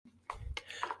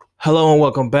Hello and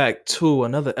welcome back to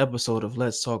another episode of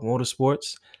Let's Talk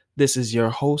Motorsports. This is your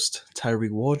host,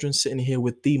 Tyreek Waldron, sitting here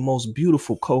with the most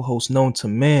beautiful co-host known to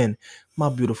man, my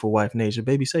beautiful wife, Nasia.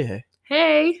 Baby, say hey.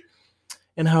 Hey,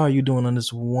 And how are you doing on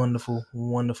this wonderful,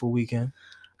 wonderful weekend?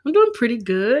 I'm doing pretty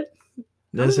good.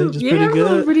 That's it, just I'm pretty doing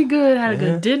good. pretty good. Had a Yeah.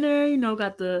 good dinner.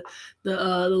 Got the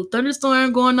little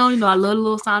thunderstorm going on. I love the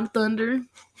little sound of thunder.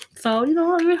 So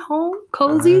I'm at home,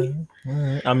 cozy. All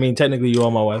right. I mean, technically you are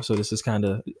my wife, so this is kind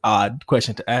of odd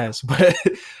question to ask, but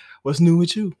what's new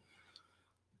with you?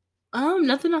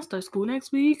 Nothing. I start school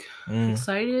next week.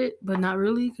 Excited, but not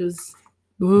really because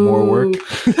More work.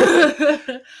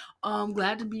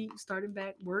 Glad to be starting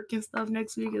back work and stuff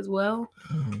next week as well.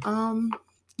 Mhm.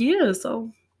 Yeah.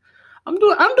 So I'm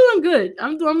doing good.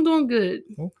 I'm doing good.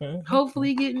 Okay.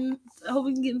 Hopefully getting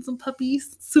some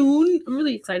puppies soon. I'm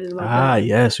really excited about that.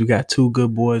 Yes, we got two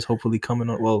good boys hopefully coming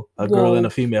on. Well, a girl and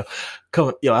a female.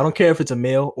 I don't care if it's a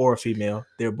male or a female.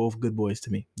 They're both good boys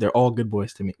to me. They're all good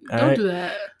boys to me. Don't do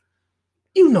that.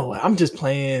 You know what? I'm just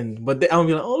playing, but I'm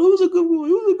be like, oh, who's a good boy?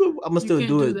 Who's a good boy? I'm gonna still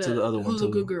do it to the other one. Who's a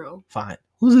good girl? Fine.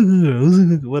 Who's a good girl? Who's a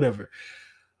good girl? Whatever.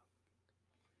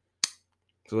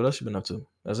 So what else you been up to?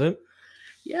 That's it?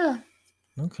 Yeah.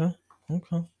 Okay.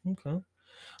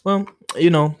 Well,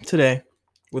 today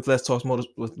with Let's Talk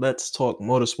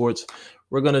Motorsports,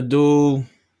 we're gonna do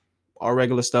our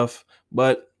regular stuff,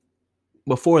 but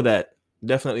before that,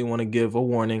 definitely want to give a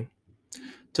warning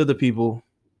to the people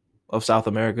of South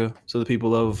America, to the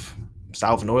people of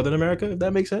South Northern America, if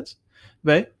that makes sense.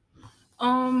 Bae?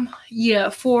 Yeah,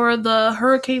 for the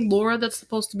Hurricane Laura that's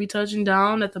supposed to be touching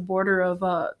down at the border of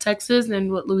Texas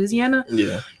and Louisiana.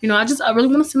 Yeah. I really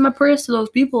want to send my prayers to those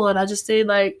people, and I just say,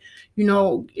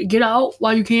 get out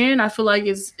while you can. I feel like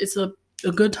it's a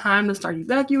good time to start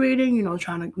evacuating,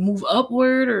 trying to move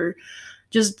upward or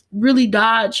just really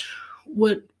dodge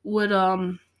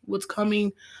what's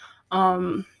coming.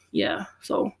 Yeah.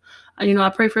 So I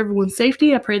pray for everyone's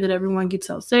safety. I pray that everyone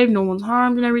gets out safe, no one's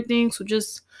harmed and everything. So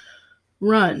just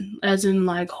run, as in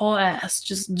haul ass.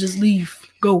 Just leave.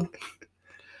 Go.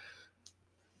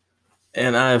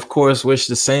 And I, of course, wish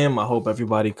the same. I hope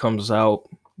everybody comes out,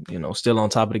 still on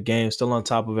top of the game, still on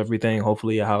top of everything.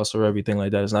 Hopefully your house or everything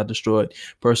like that is not destroyed,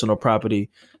 personal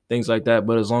property, things like that.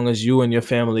 But as long as you and your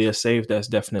family are safe, that's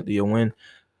definitely a win.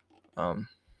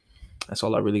 That's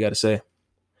all I really got to say.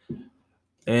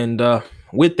 And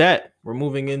with that, we're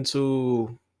moving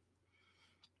into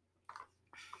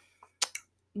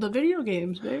the video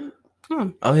games, babe.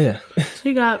 Oh yeah. So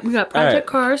we got Project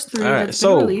Cars 3 that's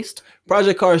been released.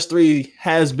 Project Cars 3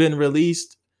 has been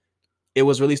released. It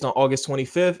was released on August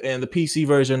 25th, and the PC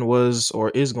version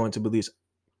is going to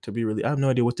be released. I have no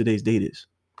idea what today's date is.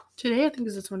 Today, I think,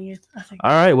 is the 20th. I think.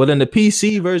 All right. Well, then the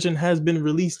PC version has been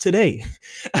released today.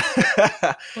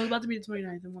 Well, it's about to be the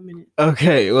 29th in 1 minute.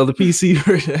 Okay. Well, the PC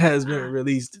version has been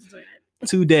released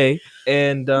today,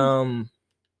 and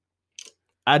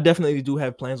I definitely do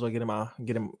have plans on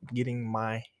getting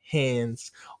my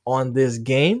hands on this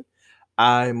game.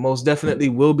 I most definitely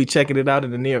will be checking it out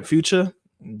in the near future.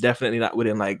 Definitely not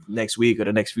within next week or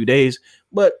the next few days,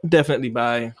 but definitely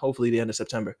by hopefully the end of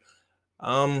September.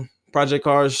 Project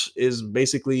Cars is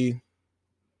basically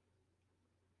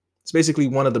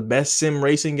one of the best sim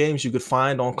racing games you could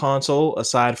find on console,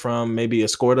 aside from maybe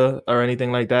Escorta or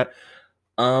anything like that.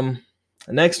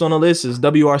 Next on the list is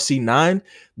WRC 9.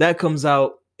 That comes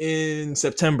out in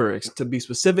September, to be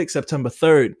specific, September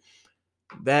 3rd.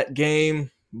 That game,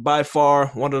 by far,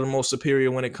 one of the most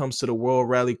superior when it comes to the World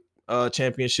Rally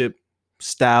Championship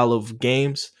style of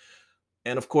games.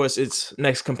 And of course, its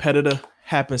next competitor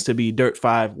happens to be Dirt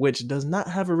 5, which does not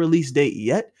have a release date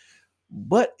yet,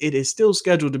 but it is still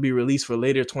scheduled to be released for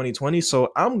later 2020.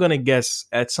 So I'm going to guess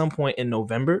at some point in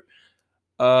November.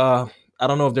 I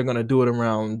don't know if they're going to do it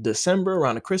around December,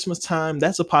 around the Christmas time.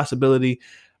 That's a possibility.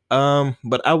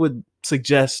 But I would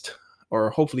suggest, or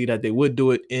hopefully that they would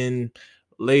do it in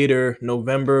later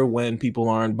November when people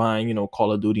aren't buying,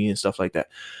 Call of Duty and stuff like that.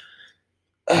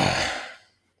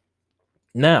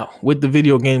 Now, with the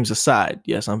video games aside,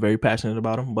 yes, I'm very passionate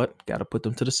about them, but got to put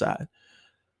them to the side.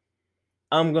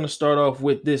 I'm going to start off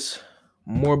with this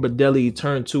Morbidelli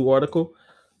Turn 2 article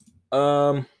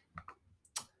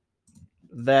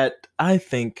that I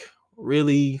think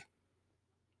really...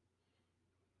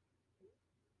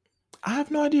 I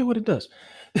have no idea what it does.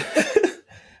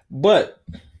 But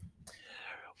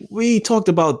we talked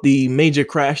about the major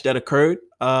crash that occurred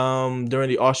during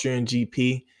the Austrian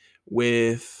GP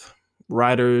with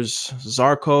riders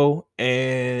Zarco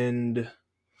and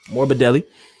Morbidelli.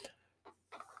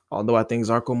 Although I think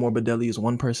Zarco Morbidelli is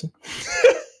one person.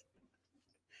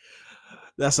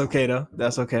 That's okay, though.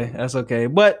 That's okay.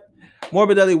 But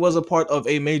Morbidelli was a part of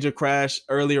a major crash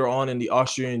earlier on in the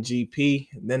Austrian GP,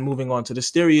 then moving on to the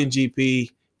Styrian GP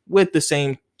with the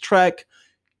same track.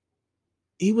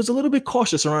 He was a little bit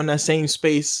cautious around that same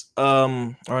space,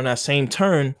 around that same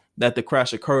turn that the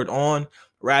crash occurred on,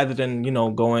 rather than,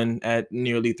 going at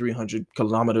nearly 300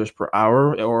 kilometers per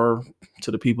hour, or to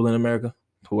the people in America,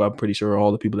 who I'm pretty sure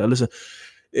all the people that listen,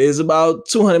 is about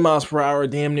 200 miles per hour,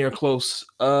 damn near close.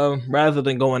 Rather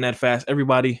than going that fast,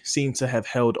 everybody seemed to have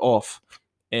held off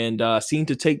and seemed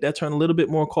to take that turn a little bit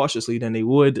more cautiously than they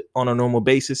would on a normal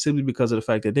basis, simply because of the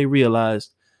fact that they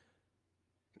realized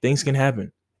things can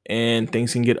happen and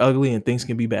things can get ugly and things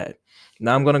can be bad.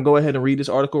 Now I'm going to go ahead and read this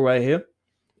article right here,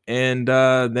 and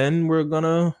then we're going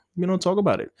to, talk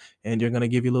about it, and you're going to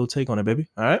give you a little take on it, baby.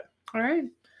 All right? All right.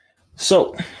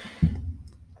 So,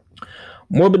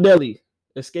 Morbidelli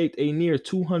escaped a near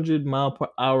 200 mile per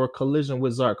hour collision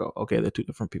with Zarco. Okay, they're two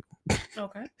different people.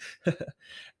 Okay.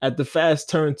 At the fast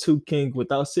turn 2 kink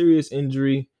without serious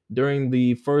injury during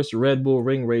the first Red Bull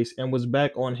ring race, and was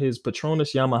back on his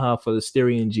Petronas Yamaha for the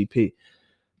Styrian GP.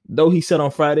 Though he said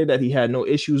on Friday that he had no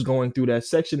issues going through that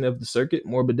section of the circuit,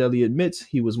 Morbidelli admits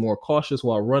he was more cautious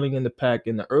while running in the pack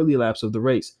in the early laps of the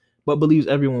race, but believes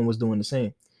everyone was doing the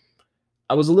same.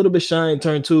 I was a little bit shy in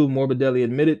turn 2, Morbidelli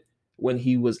admitted, when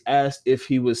he was asked if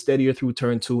he was steadier through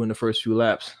turn 2 in the first few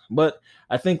laps. But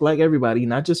I think, like everybody,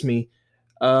 not just me,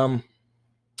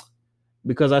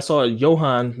 because I saw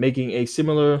Johan making a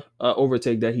similar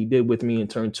overtake that he did with me in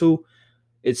turn 2,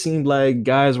 it seemed like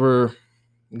guys were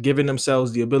giving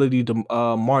themselves the ability to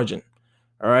margin.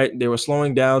 All right. They were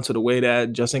slowing down to the way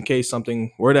that just in case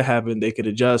something were to happen, they could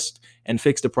adjust and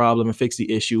fix the problem and fix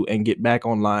the issue and get back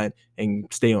online and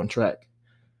stay on track.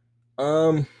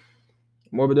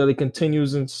 Morbidelli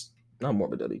continues and not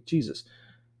Morbidelli, Jesus.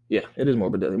 Yeah, it is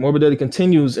Morbidelli. Morbidelli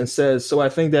continues and says, so I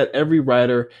think that every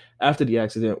rider after the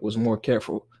accident was more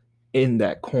careful in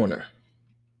that corner.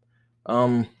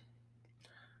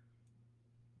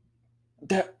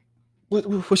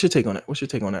 What's your take on it? What's your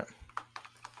take on that?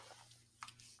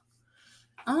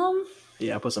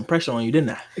 Yeah, I put some pressure on you,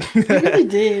 didn't I? You really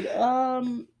did.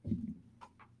 Okay.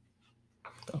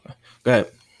 Go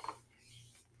ahead.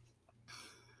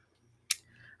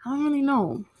 I don't really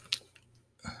know.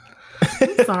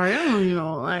 I'm sorry, I don't really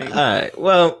know. Like, all right.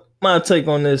 Well, my take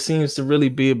on this seems to really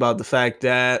be about the fact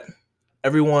that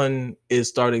everyone is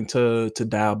starting to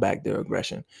dial back their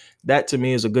aggression. That to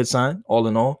me is a good sign, all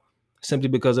in all, simply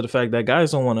because of the fact that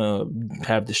guys don't want to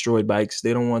have destroyed bikes.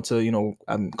 They don't want to,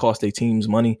 cost their teams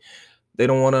money. They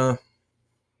don't want to,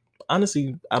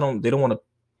 honestly, they don't want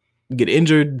to get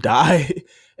injured, die,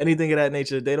 anything of that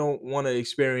nature. They don't want to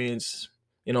experience,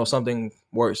 something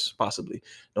worse, possibly.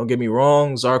 Don't get me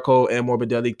wrong, Zarco and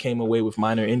Morbidelli came away with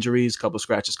minor injuries, couple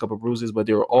scratches, couple bruises, but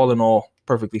they were all in all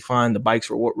perfectly fine. The bikes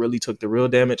were what really took the real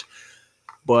damage.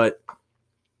 But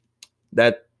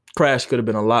that crash could have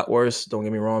been a lot worse, don't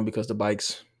get me wrong, because the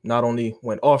bikes not only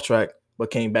went off track, but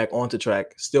came back onto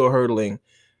track, still hurtling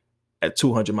at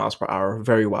 200 miles per hour,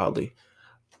 very wildly.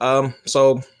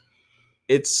 So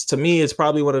to me, it's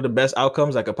probably one of the best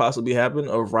outcomes that could possibly happen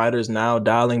of riders now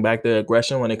dialing back their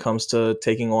aggression when it comes to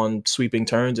taking on sweeping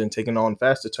turns and taking on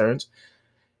faster turns.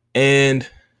 And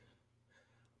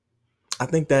I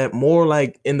think that more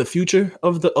like in the future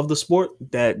of the sport,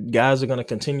 that guys are going to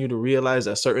continue to realize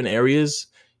that certain areas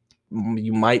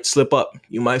you might slip up.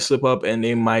 You might slip up and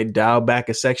they might dial back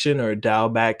a section or dial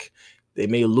back. They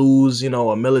may lose, a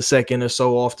millisecond or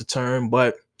so off the turn,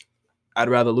 but I'd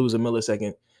rather lose a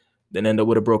millisecond than end up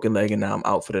with a broken leg and now I'm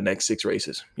out for the next 6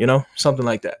 races, something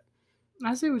like that.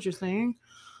 I see what you're saying,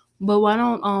 but why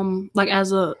don't like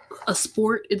as a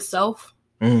sport itself,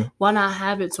 why not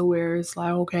have it to where it's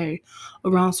like, okay,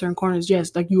 around certain corners,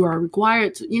 yes, like you are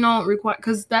required to,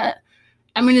 because that,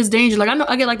 I mean, it's dangerous. Like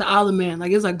I get like the Isle of Man,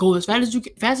 like it's like go as fast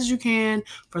as you can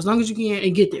for as long as you can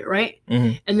and get there, right?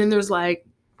 And then there's like,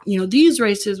 these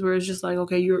races where it's just like,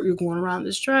 okay, you're going around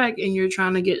this track and you're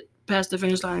trying to get past the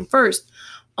finish line first.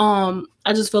 I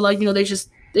just feel like,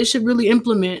 they should really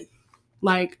implement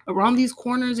like around these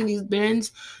corners and these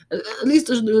bends, at least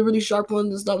the really sharp ones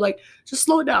and stuff, like just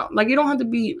slow it down. Like you don't have to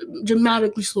be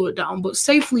dramatically slow it down, but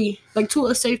safely, like to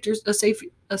a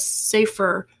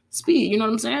safer speed. You know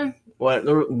what I'm saying?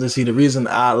 Well, see, the reason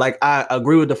I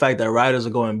agree with the fact that riders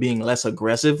are being less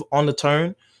aggressive on the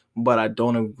turn, but I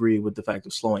don't agree with the fact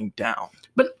of slowing down.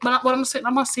 But what I'm saying,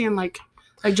 I'm not saying like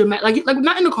dramatic, like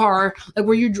not in the car, like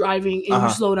where you're driving and you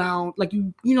slow down, like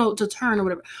you to turn or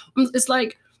whatever. It's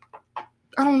like,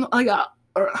 I don't know, like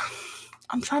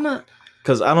I'm trying to,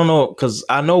 because I don't know, because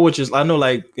I know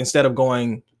like instead of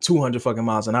going 200 fucking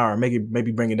miles an hour. Maybe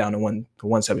bring it down to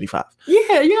 175.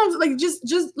 Yeah, like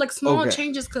just like small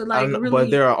changes could like really.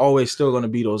 But there are always still going to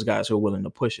be those guys who are willing to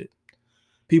push it.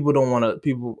 People don't want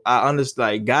to. I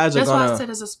understand. Like guys are gonna. That's why I said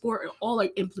as a sport, all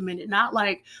like implemented, not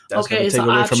like that's okay, it's take an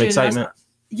away option. from excitement.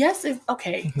 Yes,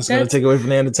 okay. It's gonna take away from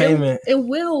the entertainment. It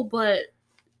will, but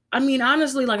I mean,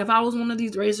 honestly, like if I was one of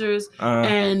these racers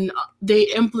and they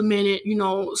implemented,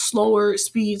 slower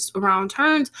speeds around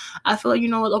turns, I feel like,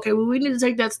 okay, well, we need to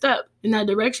take that step in that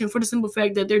direction for the simple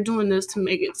fact that they're doing this to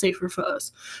make it safer for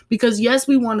us. Because yes,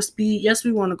 we want to speed. Yes,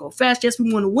 we want to go fast. Yes,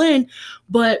 we want to win.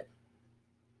 But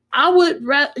I would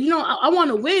rather, I want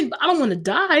to win, but I don't want to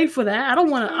die for that. I don't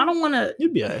want to.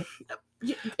 You'd be all right.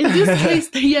 In this case,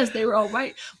 yes, they were all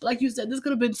right. But like you said, this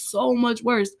could have been so much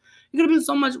worse. It could have been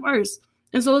so much worse.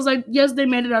 And so it's like, yes, they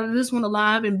made it out of this one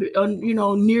alive and,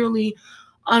 nearly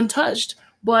untouched.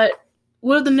 But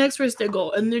what are the next race they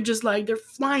go? And they're just like, they're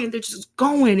flying. They're just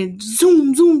going and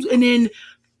zooms. And then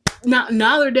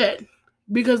now they're dead.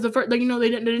 Because the first, they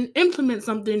didn't implement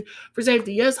something for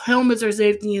safety. Yes, helmets are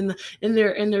safety and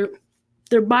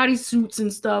their body suits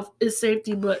and stuff is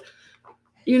safety. But,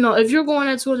 if you're going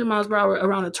at 200 miles per hour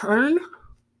around a turn,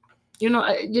 you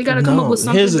got to come up with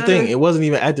something. Here's the better. thing: it wasn't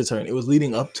even at the turn; it was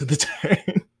leading up to the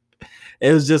turn.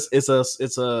 It was just it's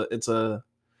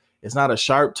not a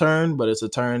sharp turn, but it's a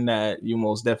turn that you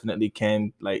most definitely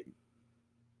can like.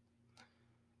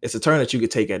 It's a turn that you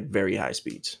could take at very high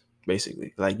speeds.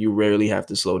 Basically, like you rarely have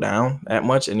to slow down that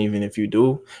much, and even if you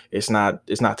do, it's not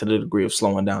to the degree of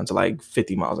slowing down to like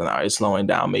 50 miles an hour. It's slowing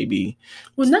down maybe.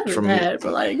 Well, not from that,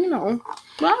 but like well,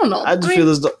 I don't know. I just feel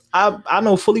as though I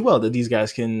know fully well that these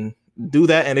guys can do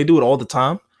that, and they do it all the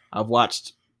time. I've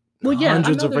watched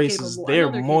hundreds of races.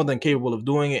 They're more than capable of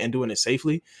doing it and doing it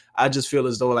safely. I just feel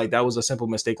as though like that was a simple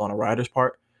mistake on a rider's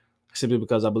part. Simply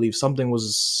because I believe something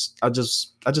was, I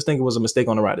just think it was a mistake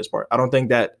on the rider's part. I don't think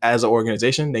that as an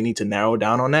organization, they need to narrow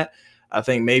down on that. I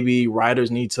think maybe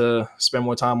riders need to spend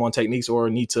more time on techniques or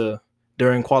need to,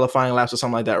 during qualifying laps or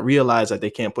something like that, realize that they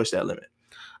can't push that limit.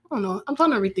 I don't know. I'm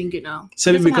trying to rethink it now.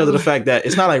 Simply because of the fact that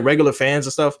it's not like regular fans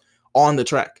and stuff on the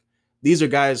track. These are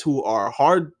guys who are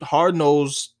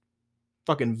hard-nosed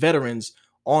fucking veterans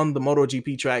on the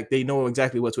MotoGP track. They know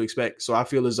exactly what to expect. So I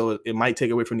feel as though it might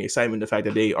take away from the excitement, the fact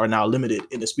that they are now limited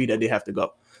in the speed that they have to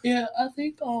go. Yeah, I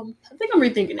think I'm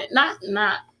rethinking it.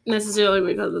 Not necessarily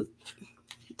because of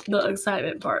the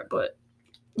excitement part, but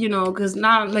because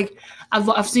now like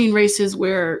I've seen races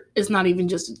where it's not even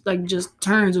just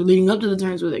turns or leading up to the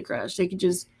turns where they crash. They could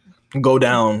just go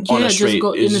down on a straight. Just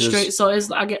go in the straight. So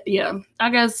it's I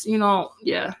guess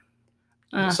yeah.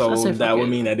 So that would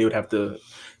mean that they would have to.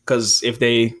 Because if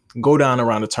they go down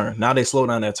around the turn, now they slow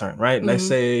down that turn, right? Mm-hmm. Let's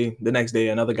say the next day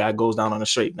another guy goes down on a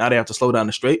straight. Now they have to slow down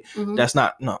the straight. Mm-hmm. That's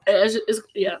not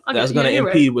that's going to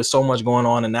impede with so much going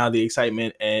on, and now the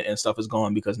excitement and stuff is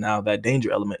gone because now that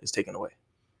danger element is taken away.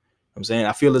 I'm saying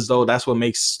I feel as though that's what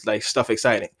makes like stuff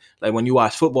exciting. Like when you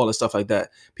watch football and stuff like that,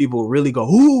 people really go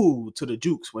ooh to the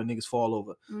jukes when niggas fall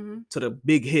over, to the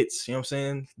big hits. You know what I'm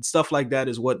saying? Stuff like that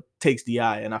is what takes the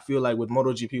eye. And I feel like with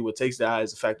MotoGP, what takes the eye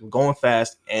is the fact of going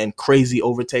fast and crazy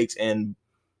overtakes and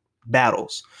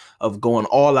battles of going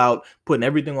all out, putting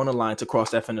everything on the line to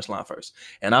cross that finish line first.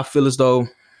 And I feel as though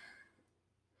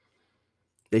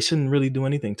they shouldn't really do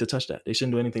anything to touch that. They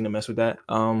shouldn't do anything to mess with that.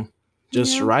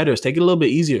 Just riders, take it a little bit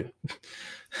easier.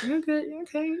 You're good.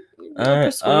 Okay. All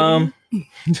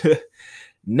right.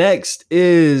 Next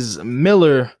is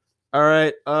Miller. All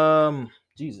right.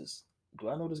 Jesus, do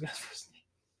I know this guy's first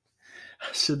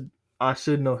name? I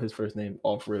should know his first name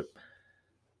off rip.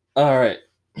 All right.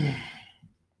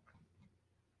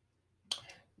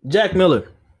 Jack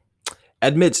Miller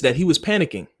admits that he was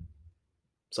panicking.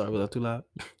 Sorry, was that too loud?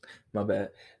 My bad.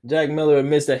 Jack Miller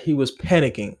admits that he was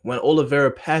panicking when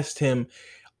Oliveira passed him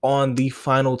on the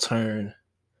final turn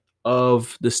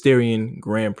of the Styrian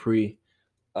Grand Prix.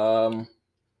 I'm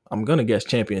gonna guess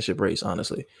championship race,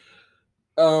 honestly.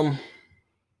 I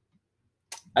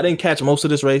didn't catch most of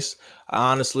this race.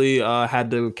 I honestly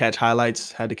had to catch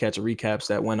highlights, had to catch recaps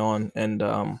that went on, and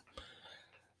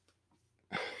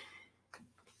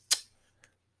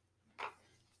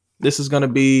this is gonna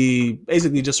be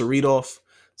basically just a read off.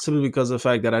 Simply because of the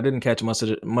fact that I didn't catch much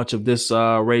of this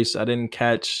race. I didn't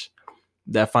catch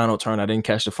that final turn. I didn't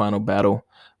catch the final battle.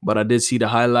 But I did see the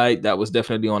highlight. That was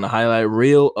definitely on the highlight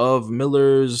reel of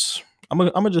Miller's... I'm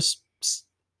gonna just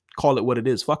call it what it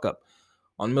is. Fuck up.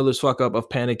 On Miller's fuck up of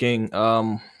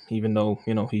panicking. Even though,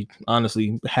 he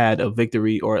honestly had a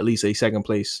victory or at least a second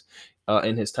place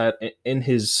in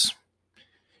his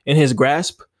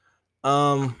grasp.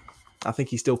 I think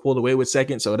he still pulled away with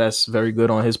second, so that's very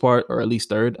good on his part, or at least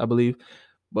third, I believe.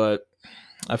 but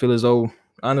I feel as though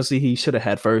honestly he should have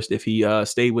had first if he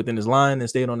stayed within his line and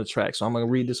stayed on the track. So I'm gonna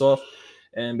read this off,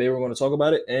 and baby, we're gonna talk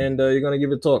about it, and you're gonna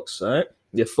give it talks. All right,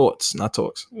 your thoughts, not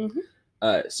talks. Mm-hmm.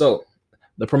 All right, so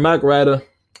the Pramac rider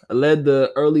led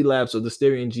the early laps of the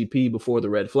Styrian GP before the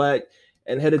red flag,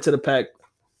 and headed the pack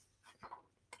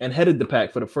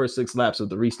for the first 6 laps of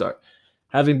the restart.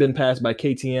 Having been passed by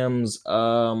KTM's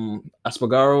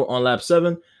Espargaro on lap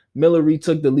 7, Miller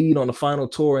retook the lead on the final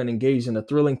tour and engaged in a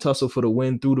thrilling tussle for the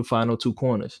win through the final 2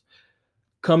 corners.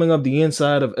 Coming up the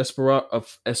inside of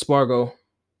Espargaro,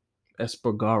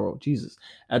 Jesus,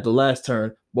 at the last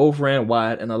turn, both ran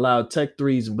wide and allowed Tech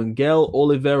 3's Miguel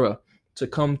Oliveira to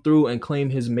come through and claim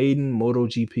his maiden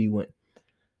MotoGP win.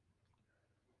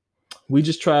 We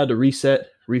just tried to reset,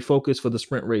 refocus for the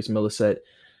sprint race, Miller said.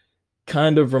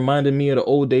 Kind of reminded me of the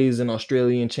old days in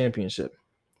Australian Championship.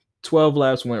 12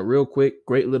 laps went real quick.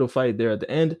 Great little fight there at the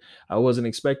end. I wasn't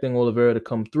expecting Oliveira to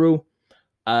come through.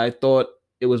 I thought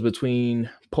it was between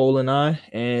Pole and I,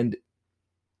 and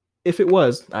if it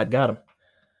was, I'd got him.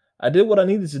 I did what I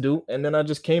needed to do, and then I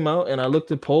just came out and I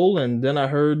looked at Pole, and then I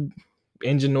heard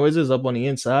engine noises up on the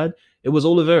inside. It was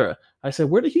Oliveira. I said,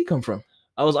 where did he come from?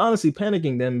 I was honestly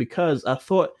panicking then because I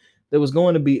thought there was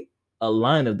going to be a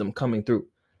line of them coming through.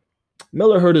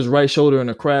 Miller hurt his right shoulder in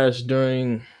a crash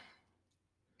during...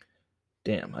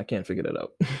 Damn, I can't figure that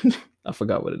out. I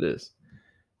forgot what it is.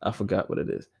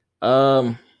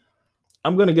 I'm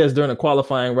going to guess during a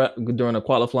qualifying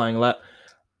lap,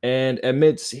 and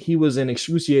admits he was in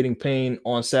excruciating pain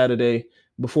on Saturday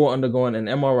before undergoing an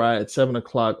MRI at 7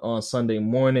 o'clock on Sunday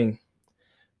morning.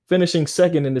 Finishing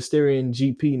second in the Styrian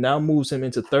GP now moves him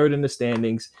into third in the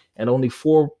standings and only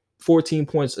 14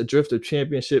 points adrift of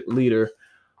championship leader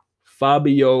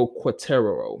Fabio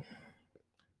Quartararo,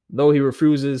 though he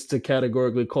refuses to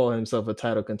categorically call himself a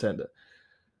title contender.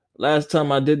 Last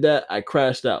time I did that, I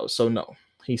crashed out, so no,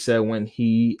 he said when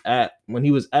he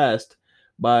was asked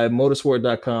by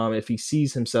motorsport.com if he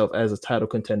sees himself as a title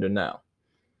contender now.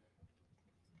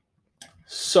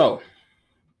 So,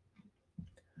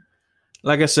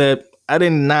 like I said, I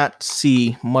did not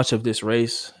see much of this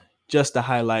race, just the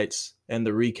highlights and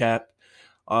the recap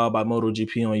by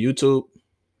MotoGP on YouTube.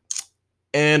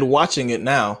 And watching it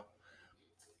now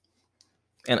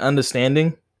and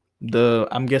understanding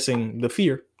I'm guessing the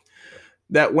fear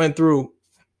that went through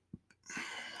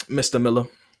Mr. Miller.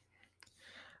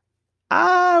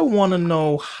 I want to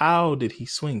know, how did he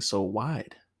swing so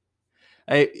wide?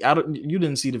 You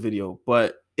didn't see the video,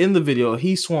 but in the video,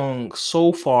 he swung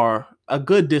so far, a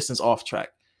good distance off track.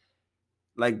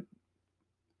 Like,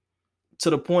 to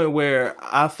the point where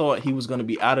I thought he was going to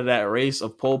be out of that race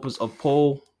of a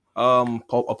pole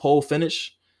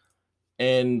finish,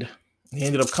 and he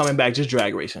ended up coming back just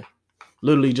drag racing,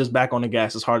 literally just back on the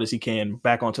gas as hard as he can,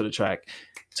 back onto the track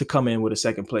to come in with a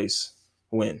second place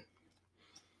win.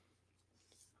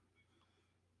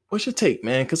 What's your take,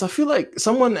 man? Because I feel like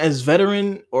someone as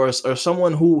veteran or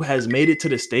someone who has made it to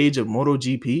the stage of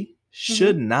MotoGP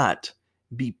should not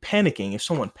be panicking if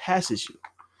someone passes you.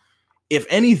 If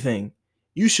anything,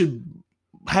 you should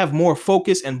have more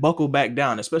focus and buckle back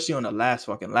down, especially on the last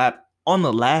fucking lap, on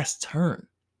the last turn.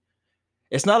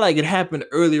 It's not like it happened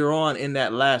earlier on in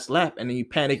that last lap and then you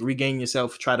panic, regain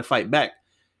yourself, try to fight back.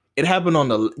 It happened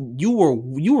you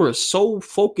were so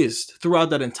focused throughout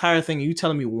that entire thing. You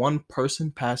telling me one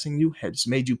person passing you has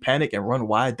made you panic and run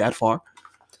wide that far?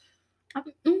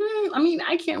 I mean,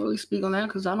 I can't really speak on that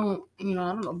because I don't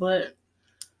know, but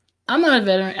I'm not a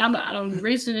veteran. I don't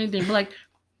race in anything, but like,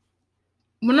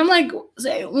 when I'm like,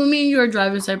 say, when me and you are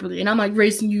driving separately and I'm like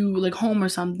racing you like home or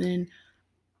something,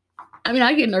 I mean,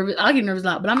 I get nervous a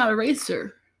lot, but I'm not a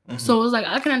racer. Mm-hmm. So it's like,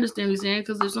 I can understand what you're saying,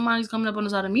 because if somebody's coming up on the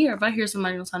side of me, or if I hear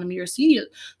somebody on the side of me or see it,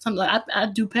 something like, I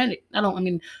do panic. I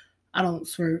don't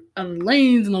swerve out of the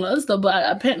lanes and all that other stuff, but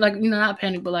I panic, like, not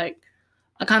panic, but like,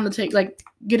 I kind of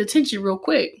get attention real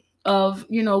quick of,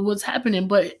 what's happening.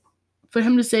 But for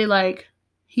him to say like,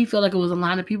 he felt like it was a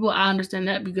line of people, I understand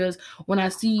that, because when I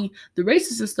see the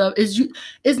races and stuff,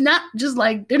 it's not just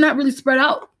like, they're not really spread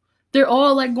out. They're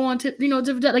all like going to,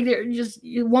 different, like they're just,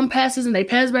 one passes and they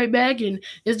pass right back, and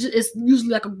it's usually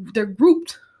like they're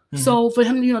grouped. Mm-hmm. So for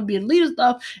him, to be a leader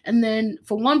stuff, and then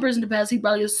for one person to pass, he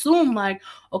probably assumed like,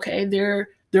 okay,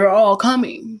 they're all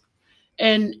coming,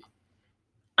 and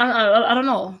I don't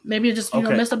know, maybe it just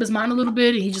messed up his mind a little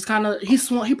bit, and he just kind of he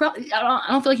probably I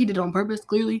don't feel like he did it on purpose.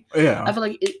 Clearly, yeah, I feel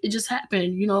like it just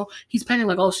happened. He's panicking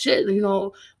like, oh shit,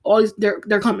 all these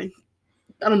they're coming.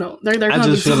 I don't know. They're coming. I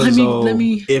just feel as though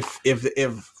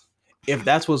if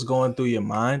that's what's going through your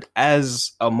mind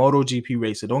as a MotoGP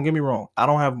racer, don't get me wrong. I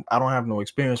don't have no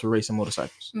experience with racing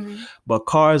motorcycles, mm-hmm. but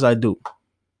cars I do.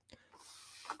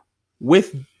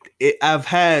 with it, I've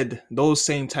had those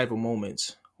same type of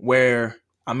moments where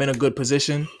I'm in a good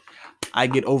position, I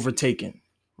get overtaken,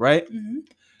 right? Mm-hmm.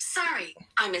 Sorry,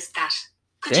 I missed that.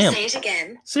 Could Damn. you say it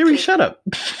again? Siri, please? shut up.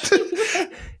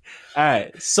 All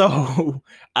right, so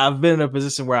I've been in a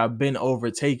position where I've been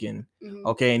overtaken, Mm-hmm.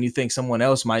 okay, and you think someone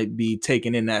else might be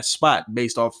taken in that spot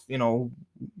based off,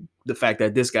 the fact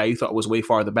that this guy you thought was way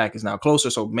farther back is now closer,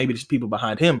 so maybe the people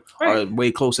behind him Right. are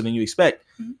way closer than you expect.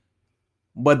 Mhm.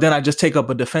 But then I just take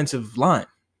up a defensive line.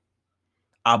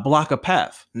 I block a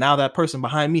path. Now that person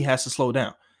behind me has to slow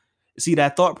down. See,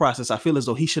 that thought process, I feel as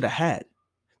though he should have had.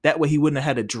 That way he wouldn't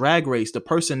have had to drag race the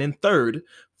person in third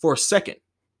for a second.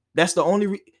 That's the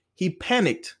only he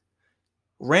panicked,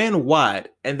 ran wide,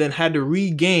 and then had to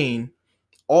regain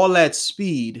all that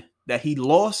speed that he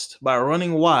lost by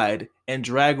running wide and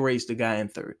drag race the guy in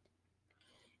third.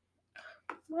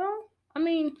 Well, I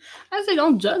mean, I say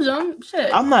don't judge him. Shit.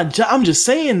 I'm just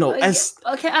saying though, as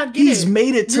okay, I get he's it.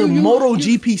 made it to You-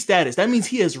 MotoGP status. That means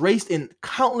he has raced in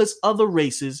countless other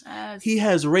races. As He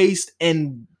has raced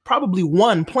and probably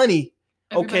won plenty.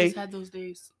 everybody's okay. had those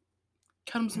days.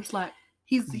 Cut him some slack.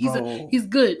 He's Bro. he's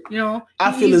good. You know.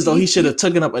 I feel as though he should have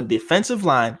taken up a defensive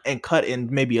line and cut in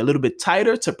maybe a little bit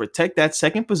tighter to protect that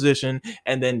second position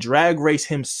and then drag race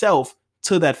himself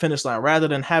to that finish line rather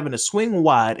than having to swing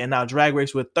wide and now drag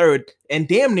race with third and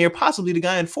damn near possibly the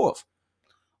guy in fourth.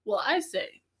 Well, I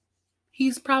say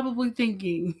he's probably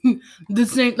thinking the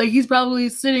same. Like he's probably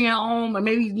sitting at home or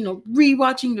maybe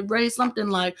rewatching the race. Something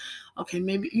like, okay,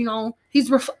 maybe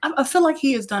he's. I feel like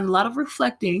he has done a lot of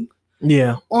reflecting.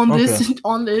 Yeah. On this,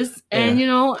 and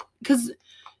because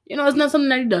it's not something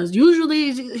that he does.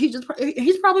 Usually,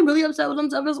 he's probably really upset with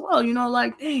himself as well.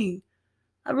 Like, dang,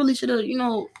 I really should have,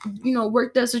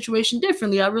 worked that situation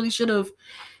differently. I really should have,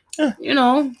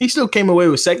 He still came away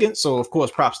with second, so of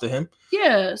course, props to him.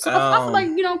 Yeah, so I feel like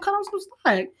cut him some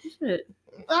slack. Shit.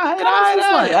 All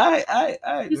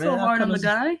right. He's so hard on the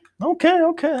guy.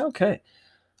 Okay.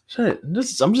 Shit,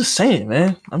 I'm just saying,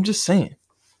 man. I'm just saying.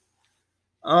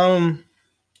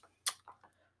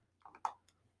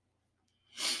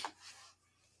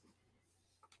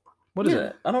 What is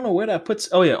that? I don't know where that puts.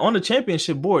 Oh yeah, on the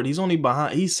championship board, he's only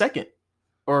behind. He's second,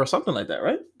 or something like that,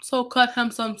 right? So cut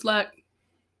him some slack.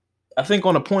 I think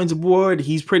on the points board,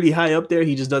 he's pretty high up there.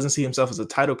 He just doesn't see himself as a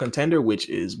title contender, which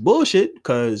is bullshit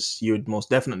because you're most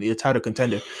definitely a title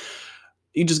contender.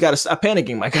 You just gotta stop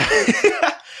panicking, my guy.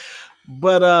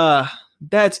 But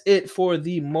that's it for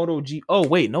the MotoGP. Oh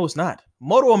wait, no, it's not.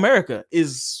 Moto America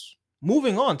is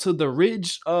moving on to the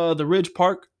Ridge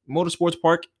Park Motorsports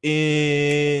Park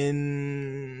in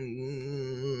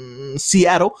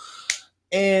Seattle,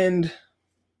 and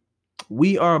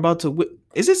we are about to.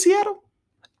 Is it Seattle?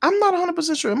 I'm not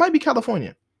 100% sure. It might be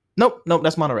California. Nope,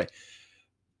 that's Monterey.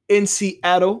 In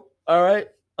Seattle. All right.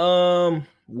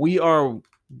 We are.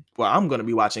 Well, I'm gonna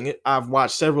be watching it. I've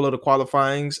watched several of the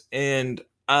qualifyings, and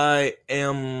I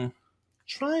am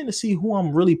trying to see who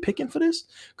I'm really picking for this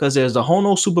because there's the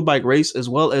Hono Superbike race as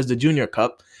well as the Junior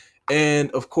Cup, and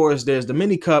of course there's the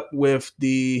Mini Cup with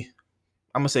the.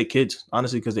 I'm gonna say kids,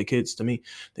 honestly, because they're kids to me.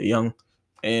 They're young,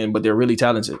 but they're really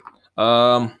talented. We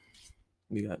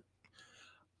got.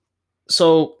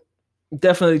 So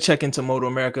definitely check into Moto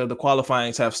America. The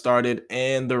qualifyings have started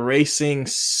and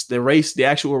the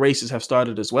actual races have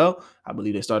started as well. I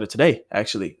believe they started today,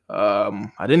 actually.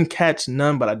 I didn't catch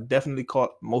none, but I definitely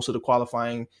caught most of the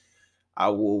qualifying. I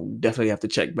will definitely have to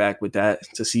check back with that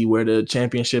to see where the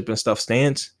championship and stuff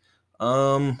stands.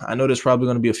 I know there's probably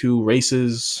going to be a few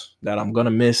races that I'm going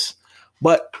to miss,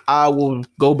 but I will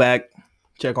go back,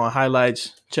 check on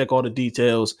highlights, check all the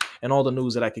details and all the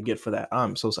news that I could get for that.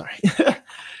 I'm so sorry.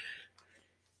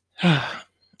 All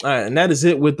right, and that is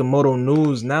it with the Moto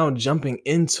news. Now jumping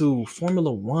into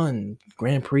Formula One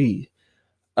Grand Prix.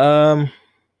 Oh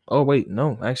wait,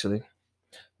 no, actually,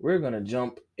 we're gonna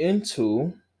jump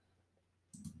into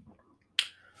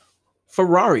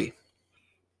Ferrari.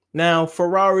 Now,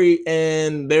 Ferrari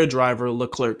and their driver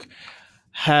Leclerc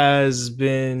has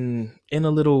been in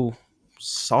a little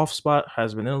soft spot,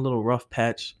 has been in a little rough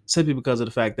patch, simply because of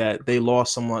the fact that they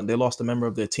lost a member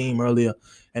of their team earlier,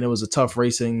 and it was a tough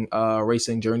racing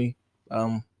journey,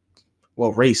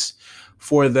 race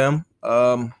for them.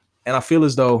 And I feel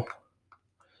as though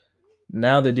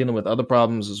now they're dealing with other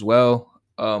problems as well,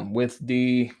 with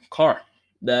the car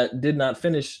that did not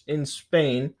finish in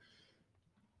Spain,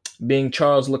 being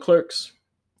Charles Leclerc's.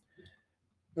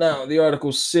 Now, the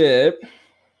article said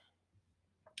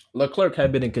Leclerc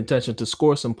had been in contention to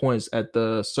score some points at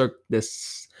the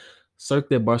Circuit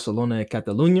de Barcelona and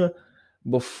Catalunya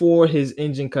before his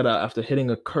engine cut out after hitting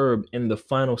a curb in the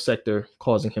final sector,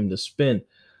 causing him to spin.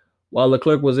 While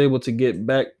Leclerc was able to get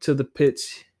back to the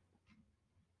pits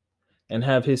and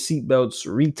have his seatbelts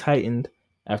retightened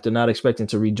after not expecting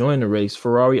to rejoin the race,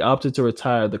 Ferrari opted to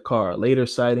retire the car, later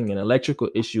citing an electrical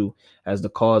issue as the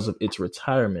cause of its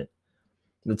retirement.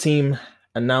 The team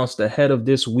announced ahead of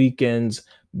this weekend's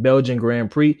Belgian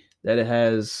Grand Prix that it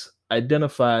has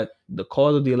identified the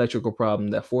cause of the electrical problem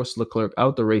that forced Leclerc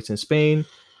out the race in Spain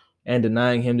and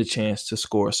denying him the chance to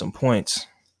score some points.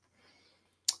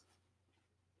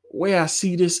 Way I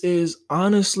see this is,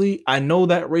 honestly, I know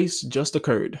that race just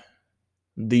occurred.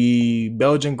 The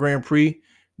Belgian Grand Prix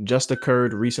just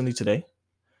occurred recently today.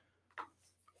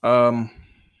 And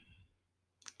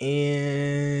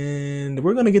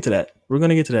we're going to get to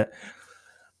that.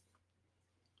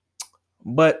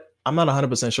 But I'm not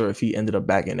 100% sure if he ended up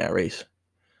back in that race.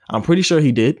 I'm pretty sure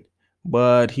he did,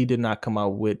 but he did not come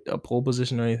out with a pole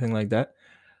position or anything like that.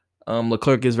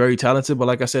 Leclerc is very talented, but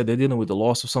like I said, they're dealing with the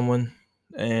loss of someone,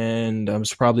 and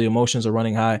probably emotions are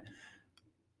running high.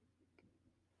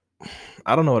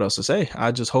 I don't know what else to say.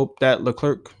 I just hope that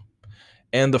Leclerc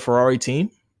and the Ferrari team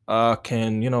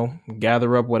can,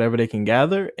 gather up whatever they can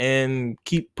gather and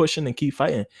keep pushing and keep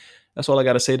fighting. That's all I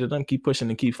got to say to them. Keep pushing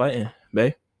and keep fighting,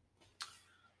 babe.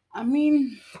 I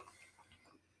mean,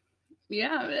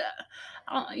 yeah.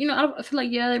 I feel like,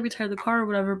 they retired the car or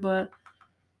whatever, but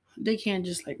they can't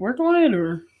just work on it,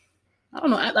 or I don't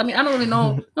know. I mean, I don't really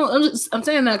know. No, I'm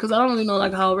saying that because I don't really know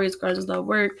how race cars and stuff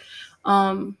work.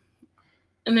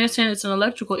 And they're saying it's an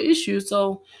electrical issue,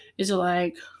 so is it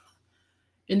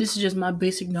and this is just my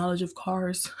basic knowledge of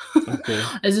cars. Okay.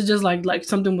 Is it just like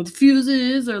something with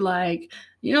fuses, or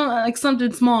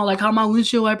something small, like how my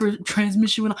windshield wiper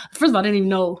transmission went on? First of all, I didn't even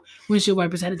know windshield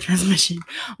wipers had a transmission.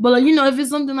 But if it's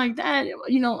something like that,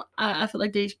 I feel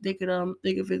like they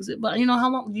could fix it. But how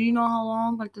long? Do you know how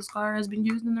long this car has been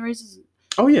used in the races?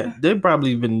 Oh yeah, they've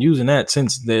probably been using that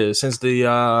since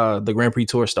the Grand Prix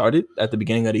Tour started at the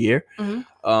beginning of the year. Mm-hmm.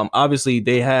 Obviously,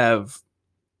 they have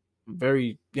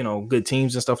very good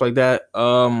teams and stuff like that.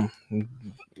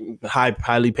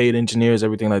 Highly paid engineers,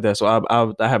 everything like that. So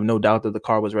I have no doubt that the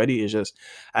car was ready. It's just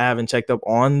I haven't checked up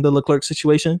on the Leclerc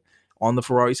situation, on the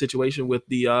Ferrari situation with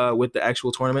the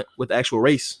actual tournament, with the actual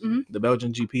race, mm-hmm. the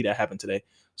Belgian GP that happened today.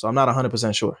 So I'm not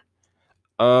 100% sure.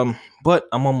 But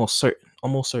I'm almost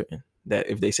certain that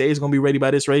if they say it's going to be ready by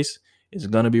this race, it's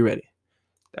going to be ready.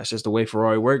 That's just the way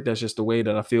Ferrari work. That's just the way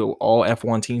that I feel all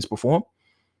F1 teams perform.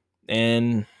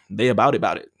 And they about it.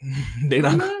 They're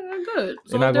not good.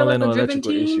 They're not going to let no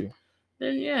electrical issue.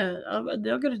 Then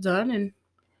they'll get it done and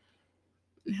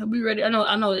he'll be ready.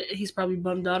 I know he's probably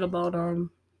bummed out about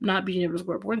not being able to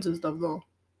score points and stuff though.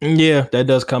 Yeah, that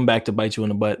does come back to bite you in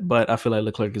the butt. But I feel like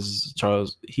Leclerc is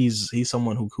Charles. He's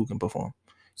someone who can perform.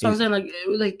 So I'm saying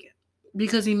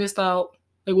because he missed out,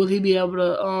 will he be able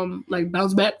to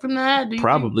bounce back from that?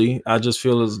 Probably. I just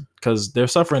feel as because they're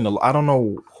suffering. I don't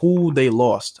know who they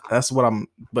lost. That's what I'm.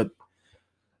 But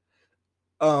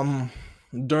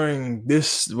during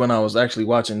this, when I was actually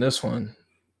watching this one,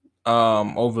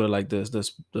 over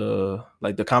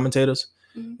the commentators,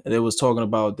 mm-hmm. they was talking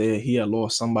about he had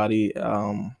lost somebody,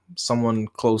 someone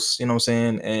close. You know what I'm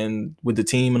saying, and with the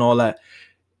team and all that,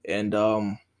 and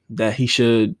that he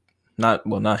should.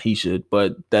 Not he should,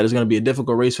 but that is going to be a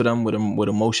difficult race for them with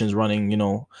emotions running,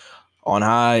 on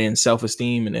high, and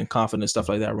self-esteem and then confidence, stuff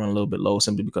like that, run a little bit low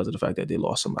simply because of the fact that they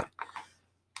lost somebody.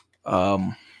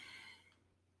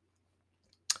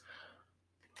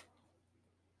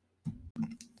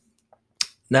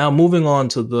 Now moving on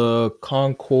to the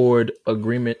Concord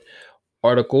Agreement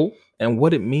article and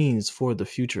what it means for the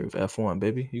future of F1,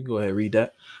 baby. You go ahead and read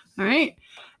that. All right.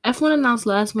 F1 announced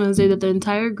last Wednesday that the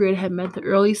entire grid had met the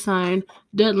early sign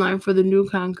deadline for the new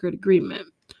Concord Agreement,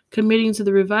 committing to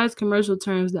the revised commercial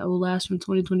terms that will last from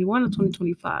 2021 to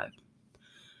 2025.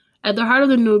 At the heart of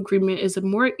the new agreement is a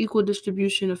more equal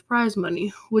distribution of prize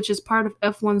money, which is part of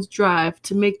F1's drive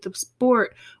to make the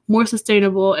sport more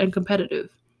sustainable and competitive.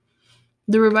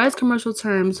 The revised commercial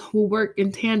terms will work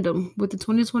in tandem with the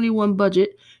 2021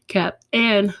 budget cap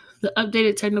and the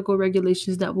updated technical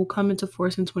regulations that will come into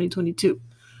force in 2022.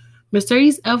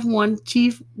 Mercedes F1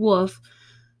 Chief Wolff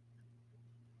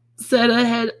said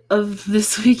ahead of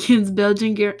this weekend's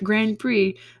Belgian Grand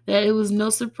Prix that it was no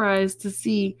surprise to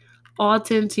see all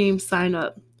 10 teams sign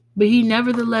up, but he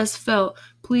nevertheless felt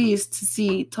pleased to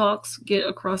see talks get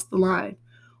across the line.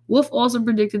 Wolff also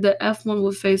predicted that F1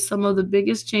 would face some of the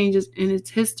biggest changes in its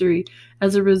history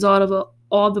as a result of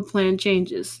all the planned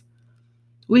changes.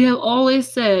 We have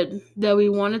always said that we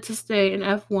wanted to stay in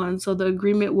F1, so the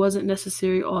agreement wasn't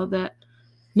necessarily all that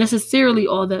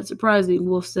surprising,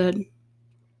 Wolff said.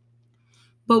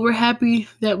 but we're happy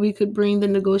that we could bring the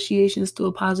negotiations to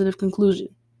a positive conclusion.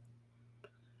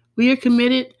 We are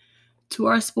committed to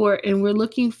our sport, and we're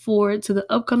looking forward to the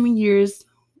upcoming years,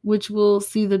 which will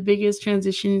see the biggest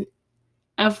transition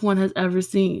F1 has ever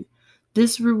seen.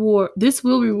 This will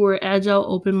reward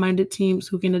agile, open-minded teams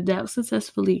who can adapt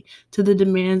successfully to the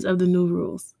demands of the new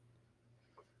rules.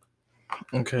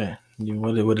 Okay.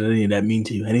 What did any of that mean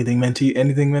to you? Anything meant to you?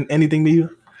 Anything to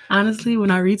you? Honestly,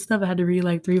 when I read stuff, I had to read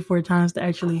like 3 or 4 times to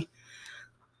actually,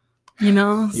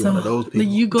 You're so one of those people.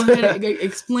 you go ahead and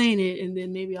explain it, and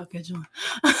then maybe I'll catch on.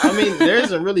 I mean, there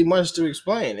isn't really much to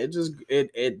explain. It just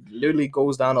it literally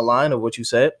goes down the line of what you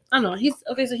said. I know he's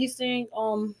okay. So he's saying,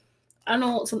 I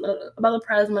know some about the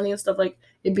prize money and stuff, like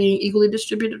it being equally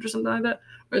distributed or something like that,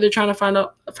 or they're trying to find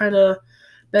a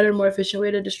better, more efficient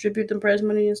way to distribute the prize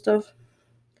money and stuff.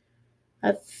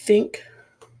 I think.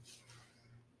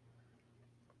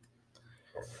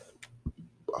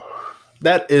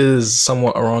 That is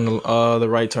somewhat around the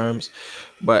right terms,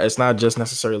 but it's not just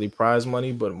necessarily prize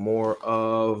money, but more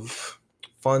of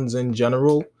funds in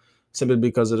general, simply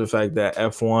because of the fact that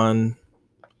F1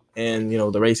 and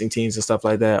the racing teams and stuff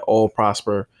like that all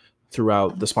prosper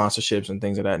throughout the sponsorships and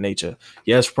things of that nature.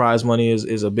 Yes, prize money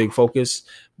is a big focus,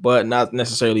 but not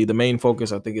necessarily the main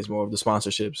focus. I think it's more of the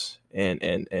sponsorships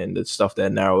and the stuff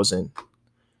that narrows in.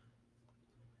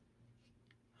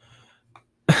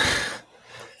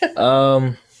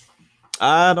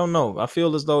 I don't know. I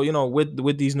feel as though,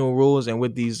 with these new rules and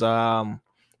with these new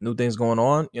things going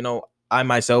on, I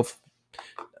myself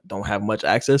don't have much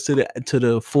access to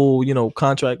the full,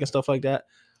 contract and stuff like that.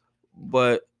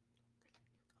 But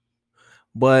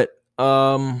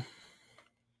I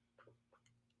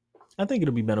think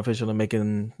it'll be beneficial in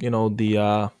making,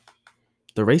 the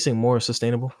racing more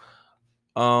sustainable.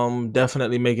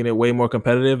 Definitely making it way more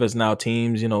competitive, as now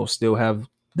teams, still have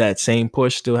that same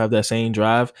push, still have that same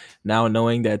drive, now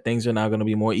knowing that things are now going to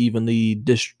be more evenly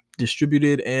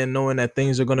distributed, and knowing that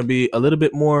things are going to be a little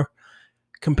bit more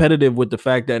competitive, with the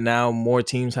fact that now more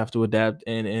teams have to adapt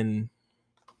and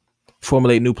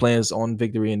formulate new plans on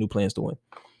victory and new plans to win.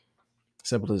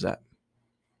 Simple as that.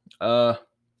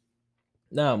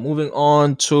 Now moving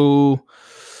on to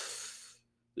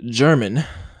German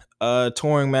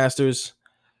touring masters.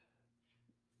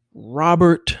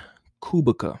 Robert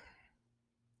Kubica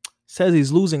says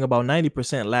he's losing about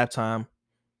 90% lap time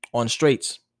on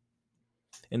straights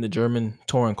in the German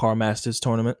Touring Car Masters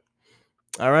tournament.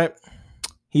 All right.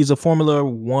 He's a Formula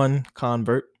One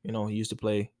convert. He used to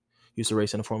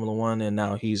race in the Formula One, and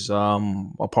now he's a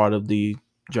part of the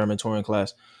German touring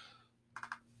class.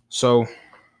 So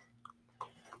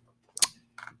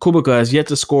Kubica has yet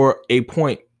to score a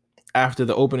point after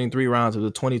the opening 3 rounds of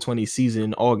the 2020 season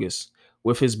in August,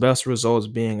 with his best results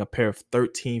being a pair of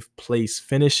 13th place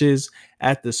finishes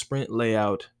at the sprint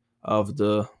layout of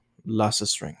the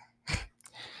Lausitz-Ring.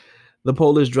 The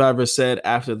Polish driver said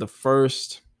after the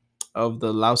first of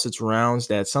the Lausitz rounds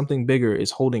that something bigger is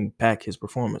holding back his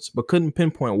performance, but couldn't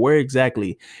pinpoint where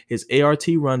exactly his ART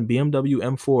run BMW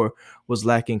M4 was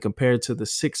lacking compared to the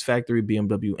 6 factory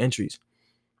BMW entries.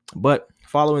 But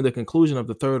following the conclusion of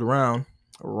the 3rd round,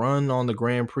 run on the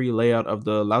Grand Prix layout of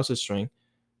the Lausitz-Ring,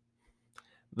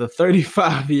 the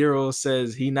 35-year-old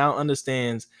says he now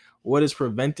understands what is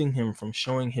preventing him from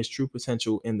showing his true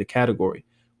potential in the category.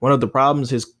 One of the problems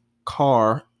his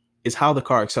car is how the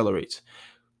car accelerates.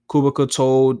 Kubica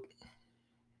told,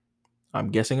 I'm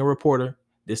guessing a reporter,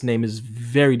 this name is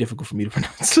very difficult for me to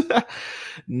pronounce,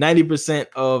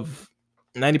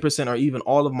 90% or even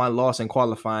all of my loss in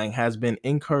qualifying has been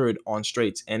incurred on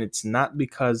straights, and it's not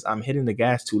because I'm hitting the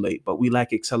gas too late, but we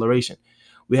lack acceleration.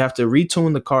 We have to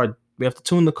tune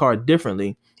the car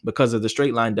differently because of the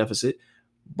straight line deficit,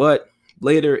 but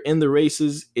later in the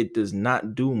races, it does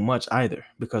not do much either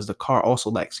because the car also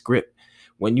lacks grip.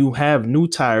 When you have new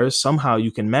tires, somehow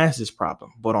you can mask this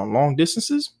problem, but on long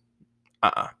distances,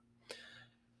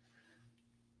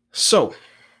 So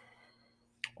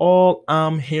all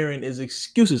I'm hearing is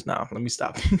excuses now. Let me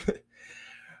stop.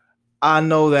 I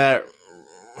know that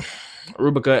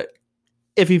Kubica,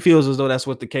 if he feels as though that's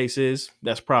what the case is,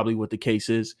 that's probably what the case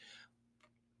is.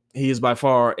 He is by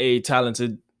far a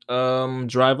talented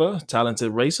driver,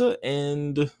 talented racer,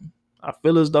 and I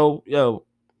feel as though,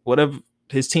 whatever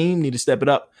his team need to step it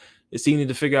up. His team need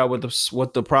to figure out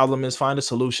what the problem is, find a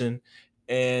solution,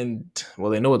 and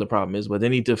they know what the problem is, but they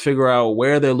need to figure out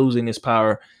where they're losing this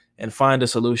power and find a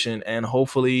solution. And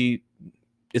hopefully,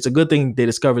 it's a good thing they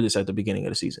discovered this at the beginning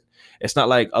of the season. It's not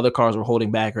like other cars were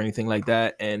holding back or anything like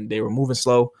that, and they were moving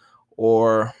slow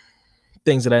or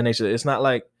things of that nature. It's not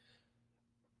like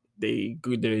they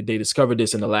discovered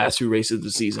this in the last few races of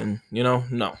the season.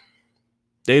 No.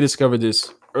 They discovered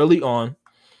this early on,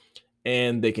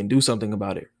 and they can do something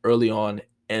about it early on.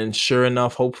 And sure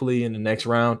enough, hopefully in the next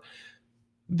round,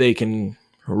 they can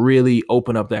really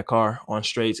open up that car on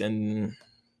straights and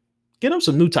get them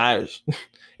some new tires.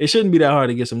 It shouldn't be that hard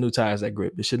to get some new tires that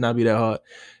grip. It should not be that hard.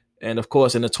 And of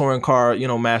course, in the touring car,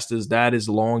 Masters, that is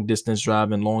long distance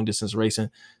driving, long distance racing.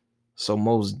 So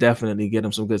most definitely get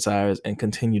them some good tires and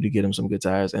continue to get them some good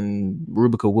tires. And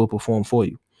Rubica will perform for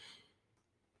you.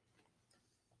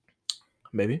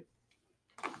 Maybe.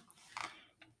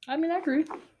 I mean, I agree.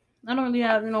 I don't really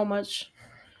have, much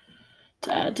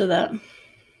to add to that.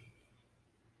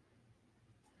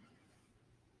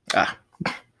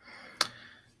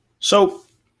 So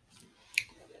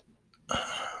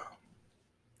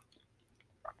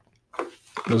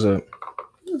what's up?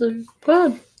 Good.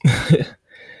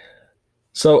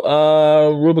 So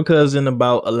Rubica is in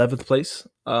about 11th place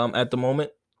at the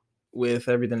moment with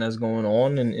everything that's going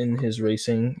on in his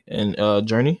racing and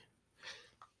journey.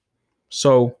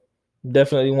 So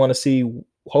definitely want to see,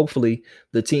 hopefully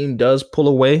the team does pull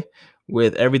away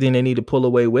with everything they need to pull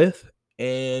away with,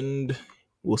 and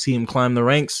we'll see him climb the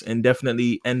ranks and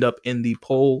definitely end up in the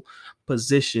pole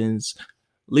positions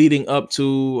leading up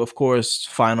to, of course,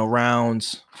 final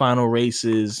rounds, final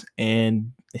races,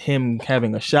 and him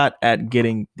having a shot at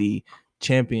getting the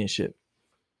championship.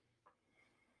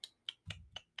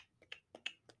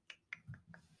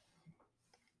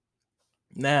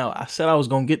 Now, I said I was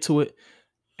going to get to it,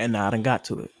 and now I done got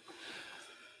to it.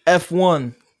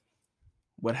 F1,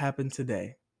 what happened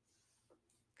today?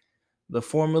 The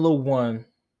Formula One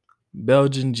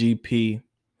Belgian GP.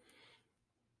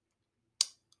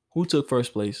 Who took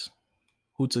first place?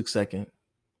 Who took second?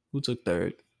 Who took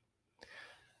third?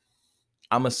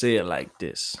 I'm going to say it like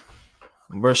this.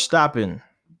 Verstappen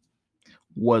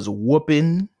was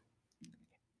whooping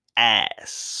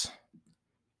ass.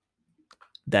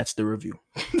 That's the review.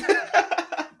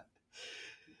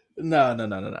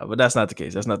 No. But that's not the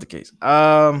case. That's not the case.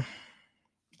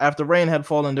 After rain had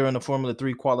fallen during the Formula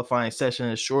 3 qualifying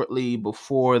session shortly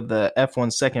before the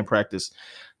F1 second practice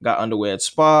got underway at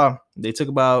Spa, they took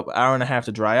about an hour and a half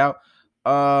to dry out.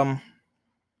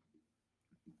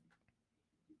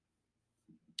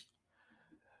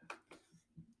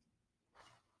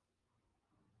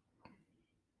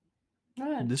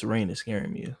 This rain is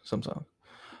scaring me sometimes.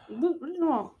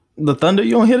 The thunder?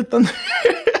 You don't hear the thunder?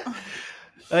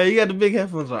 You got the big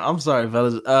headphones on. I'm sorry,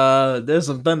 fellas. There's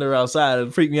some thunder outside.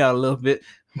 It freaked me out a little bit.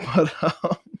 But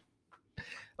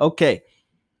okay.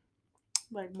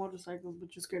 Like motorcycles,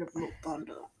 but you're scared of no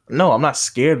thunder. No, I'm not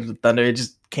scared of the thunder. It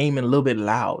just came in a little bit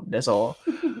loud. That's all.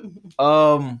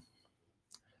 Yeah,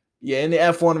 in the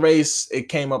F1 race, it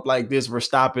came up like this.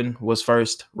 Verstappen was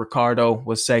first, Ricciardo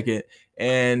was second,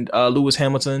 and Lewis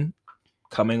Hamilton,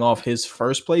 coming off his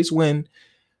first place win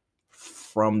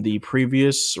from the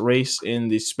previous race in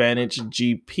the Spanish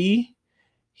GP,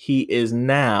 he is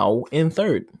now in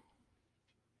third.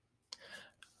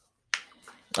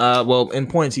 Well, in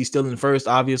points, he's still in first,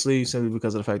 obviously, simply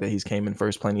because of the fact that he's came in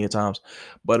first plenty of times.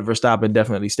 But Verstappen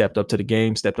definitely stepped up to the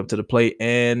game, stepped up to the plate,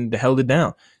 and held it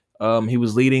down. He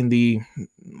was leading the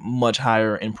much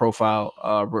higher in profile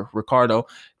Ricciardo,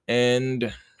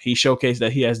 and he showcased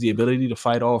that he has the ability to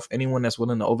fight off anyone that's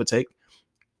willing to overtake.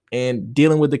 And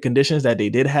dealing with the conditions that they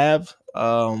did have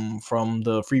from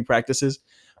the free practices,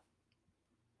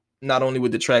 not only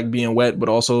with the track being wet, but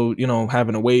also,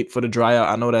 having to wait for the dry out.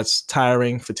 I know that's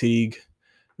tiring, fatigue,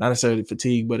 not necessarily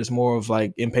fatigue, but it's more of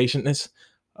like impatientness.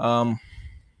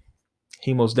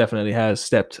 He most definitely has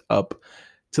stepped up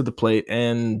to the plate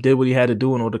and did what he had to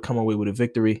do in order to come away with a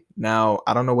victory. Now,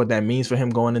 I don't know what that means for him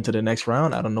going into the next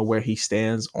round. I don't know where he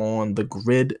stands on the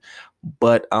grid,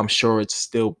 but I'm sure it's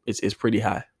pretty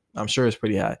high. I'm sure it's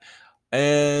pretty high.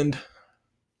 And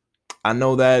I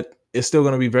know that it's still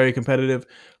going to be very competitive.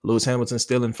 Lewis Hamilton's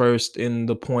still in first in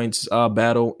the points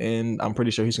battle, and I'm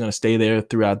pretty sure he's going to stay there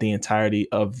throughout the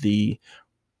entirety of the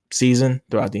season,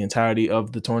 throughout the entirety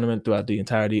of the tournament, throughout the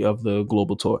entirety of the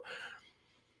global tour.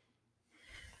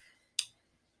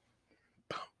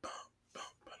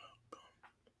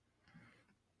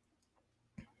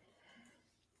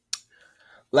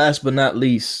 Last but not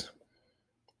least,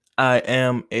 I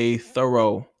am a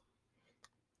thorough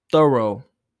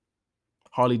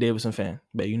Harley Davidson fan.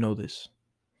 But you know this.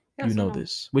 Yes, you know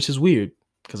this, which is weird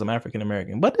because I'm African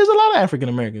American. But there's a lot of African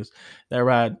Americans that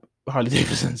ride Harley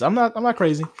Davidsons. I'm not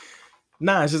crazy.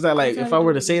 Nah, it's just that like if I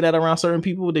were to say that around certain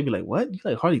people, they'd be like, "What? You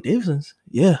like Harley Davidsons?"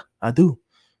 Yeah, I do.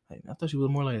 Like, I thought you were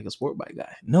more like a sport bike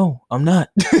guy. No, I'm not.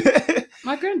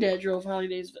 My granddad drove Harley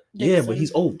Davidson. Yeah, but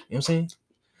he's old. You know what I'm saying?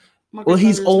 Well,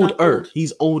 he's older.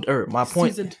 He's older. My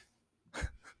point.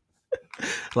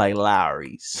 like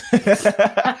Lowry's.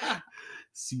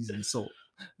 Seasoned salt.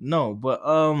 No, but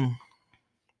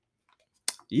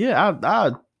yeah,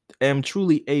 I am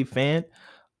truly a fan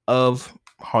of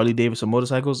Harley Davidson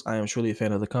motorcycles. I am truly a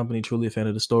fan of the company, truly a fan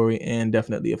of the story, and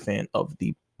definitely a fan of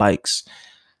the bikes.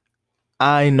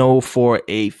 I know for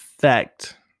a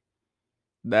fact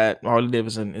that Harley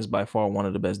Davidson is by far one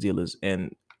of the best dealers.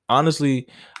 And honestly,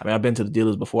 I mean, I've been to the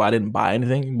dealers before. I didn't buy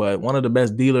anything, but one of the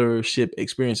best dealership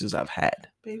experiences I've had.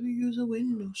 Baby, use a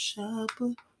window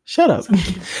shopper. Shut up.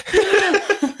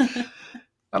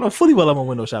 I know fully well I'm a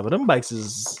window shopper. Them bikes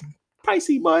is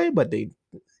pricey, boy, but they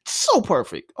so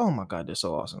perfect. Oh my God, they're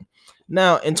so awesome.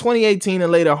 Now, in 2018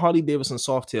 and later, Harley Davidson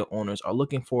Softail owners are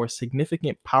looking for a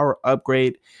significant power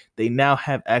upgrade. They now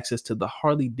have access to the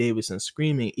Harley Davidson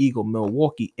Screaming Eagle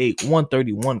Milwaukee 8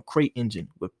 131 crate engine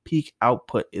with peak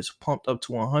output is pumped up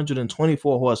to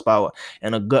 124 horsepower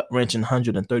and a gut-wrenching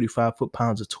 135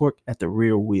 foot-pounds of torque at the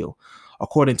rear wheel.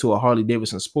 According to a Harley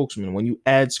Davidson spokesman, when you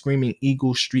add Screaming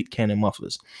Eagle street cannon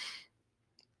mufflers,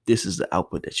 this is the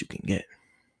output that you can get.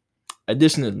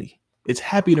 Additionally, it's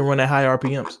happy to run at high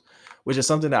RPMs, which is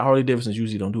something that Harley Davidsons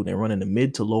usually don't do. They run in the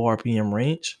mid to low RPM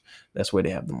range. That's where they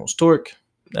have the most torque.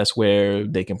 That's where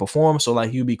they can perform. So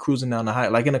like you be cruising down the high,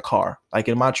 like in a car, like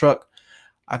in my truck,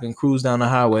 I can cruise down the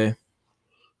highway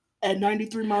at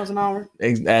 93 miles an hour.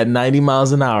 At 90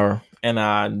 miles an hour, and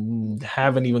I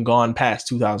haven't even gone past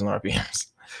 2,000 RPMs.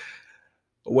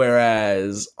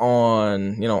 Whereas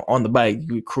on the bike,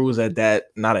 you cruise at that,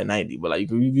 not at 90, but like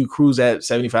you cruise at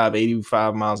 75,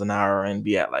 85 miles an hour and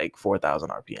be at like 4,000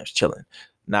 RPMs chilling.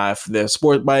 Now, if they're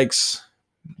sport bikes,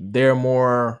 their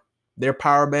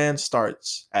power band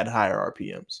starts at higher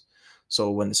RPMs. So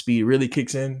when the speed really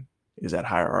kicks in, is at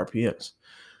higher RPMs.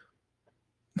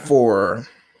 For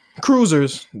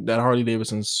cruisers that Harley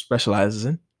Davidson specializes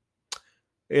in,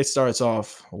 it starts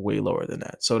off way lower than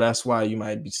that. So that's why you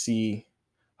might see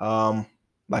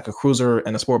like a cruiser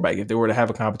and a sport bike, if they were to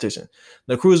have a competition,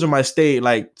 the cruiser might stay,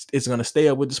 like it's going to stay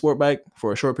up with the sport bike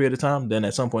for a short period of time. Then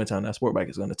at some point in time, that sport bike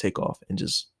is going to take off and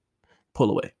just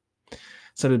pull away,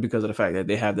 simply because of the fact that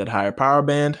they have that higher power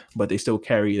band, but they still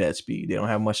carry that speed. They don't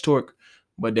have much torque,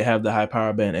 but they have the high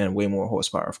power band and way more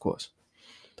horsepower, of course.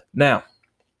 Now,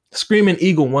 Screaming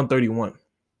Eagle 131.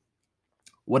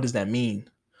 What does that mean?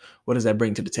 What does that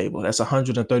bring to the table? That's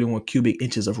 131 cubic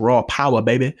inches of raw power,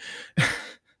 baby.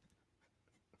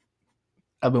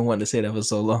 I've been wanting to say that for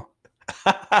so long.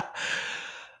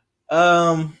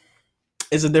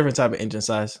 It's a different type of engine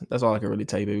size. That's all I can really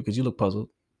tell you, baby, because you look puzzled.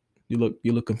 You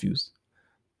look confused.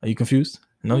 Are you confused?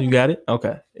 No, you got it?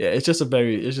 Okay. Yeah, it's just a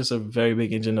very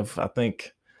big engine of, I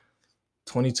think,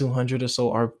 2200 or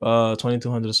so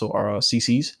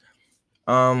cc's.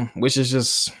 Which is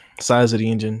just size of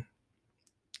the engine,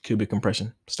 cubic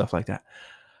compression, stuff like that.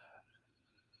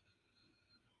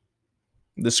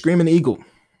 The Screaming Eagle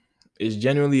is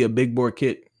generally a big bore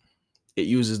kit. It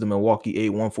uses the Milwaukee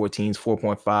 8 114's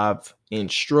 4.5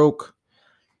 inch stroke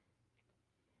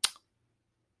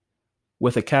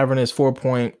with a cavernous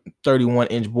 4.31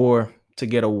 inch bore to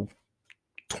get a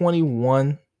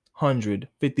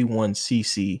 2151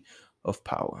 cc of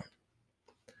power.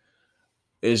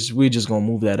 We just gonna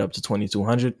move that up to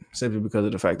 2200 simply because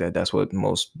of the fact that that's what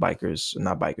most that's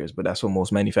what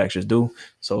most manufacturers do.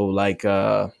 So like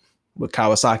with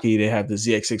Kawasaki, they have the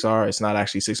ZX6R. It's not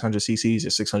actually 600 cc's,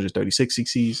 it's 636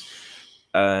 cc's.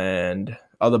 And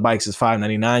other bikes is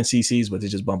 599 cc's, but they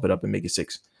just bump it up and make it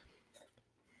 6.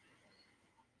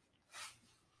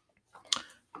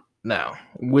 Now,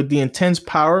 with the intense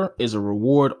power is a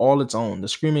reward all its own. The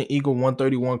Screaming Eagle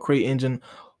 131 crate engine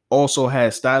also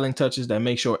has styling touches that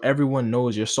make sure everyone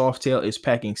knows your Softail is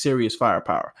packing serious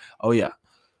firepower. Oh yeah,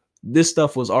 this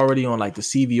stuff was already on like the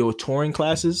CVO touring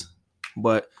classes,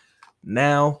 but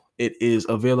now it is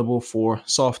available for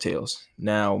Softails.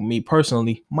 Now, me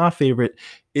personally, my favorite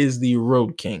is the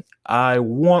Road King. I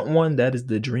want one. That is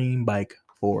the dream bike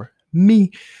for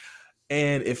me.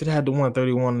 And if it had the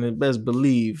 131, then best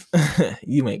believe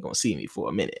you ain't gonna see me for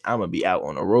a minute. I'm gonna be out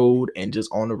on the road and just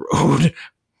on the road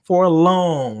for a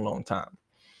long, long time.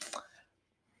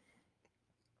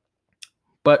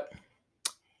 But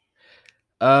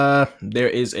there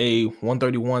is a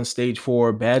 131 stage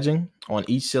 4 badging on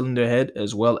each cylinder head,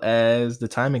 as well as the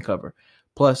timing cover.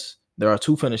 Plus, there are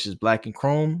 2 finishes, black and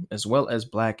chrome, as well as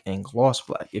black and gloss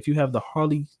black. If you have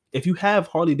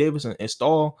Harley Davidson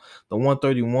install the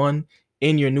 131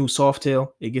 in your new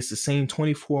Softail, it gets the same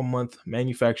 24-month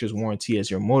manufacturer's warranty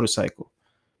as your motorcycle.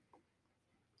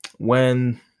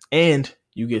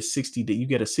 You get a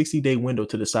 60-day window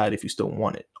to decide if you still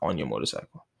want it on your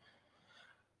motorcycle.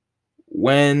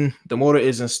 When the motor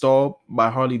is installed by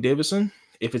Harley Davidson,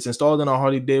 if it's installed in a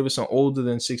Harley Davidson older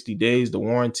than 60 days, the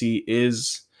warranty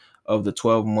is of the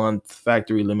 12-month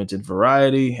factory limited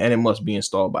variety, and it must be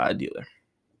installed by a dealer.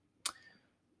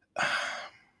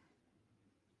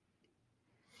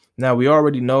 Now, we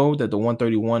already know that the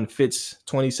 131 fits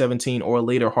 2017 or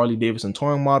later Harley Davidson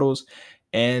touring models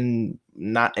and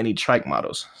not any trike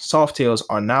models. Softails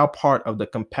are now part of the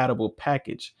compatible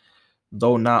package,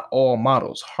 though not all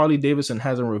models. Harley Davidson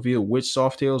hasn't revealed which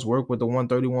Softails work with the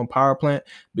 131 power plant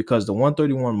because the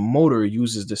 131 motor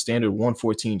uses the standard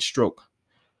 114 stroke.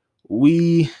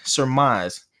 We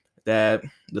surmise that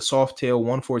the Softail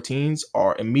 114s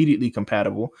are immediately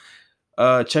compatible.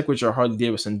 Check with your Harley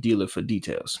Davidson dealer for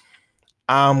details.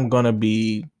 I'm gonna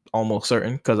be almost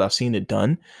certain because I've seen it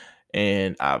done,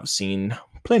 and I've seen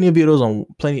plenty of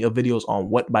videos on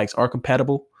what bikes are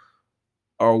compatible,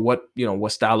 or what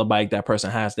style of bike that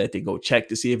person has, that they go check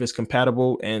to see if it's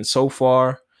compatible. And so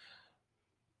far,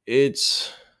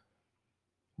 it's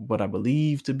what I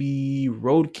believe to be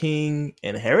Road King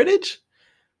and Heritage,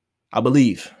 I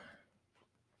believe.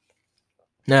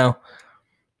 Now,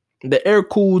 the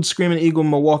air-cooled Screaming Eagle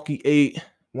Milwaukee 8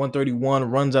 131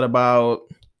 runs at about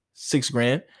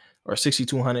 $6,000 or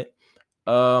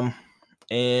 $6,200.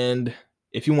 And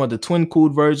if you want the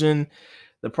twin-cooled version,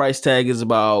 the price tag is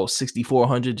about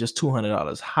 $6,400, just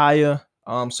 $200 higher.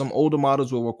 Some older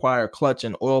models will require clutch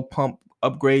and oil pump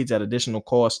upgrades at additional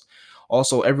cost.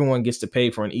 Also, everyone gets to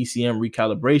pay for an ECM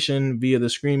recalibration via the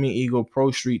Screaming Eagle Pro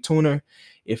Street Tuner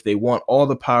if they want all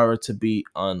the power to be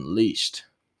unleashed.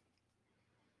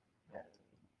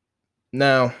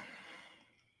 Now,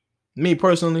 me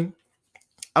personally,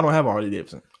 I don't have a Harley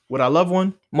Davidson. Would I love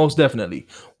one? Most definitely.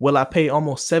 Will I pay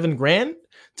almost $7,000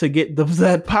 to get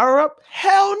that power up?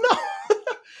 Hell no.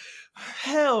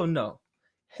 Hell no.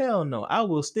 Hell no. I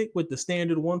will stick with the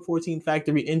standard 114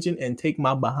 factory engine and take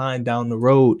my behind down the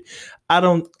road.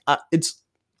 It's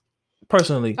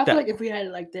personally. I feel like if we had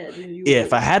it like that, then you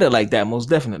if I had it like that, most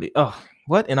definitely. Oh,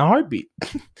 what? In a heartbeat.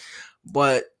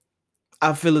 But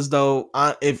I feel as though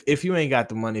if you ain't got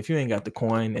the money, if you ain't got the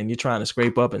coin, and you're trying to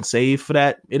scrape up and save for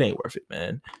that, it ain't worth it,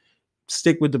 man.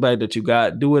 Stick with the bike that you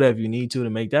got. Do whatever you need to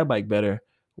make that bike better.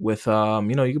 With you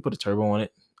can put a turbo on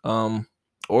it,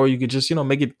 or you could just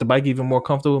make the bike even more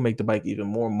comfortable, make the bike even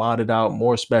more modded out,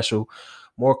 more special,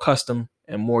 more custom,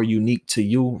 and more unique to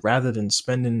you, rather than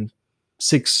spending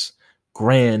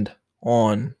 $6,000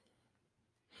 on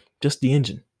just the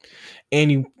engine.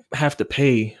 And you have to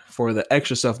pay for the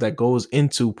extra stuff that goes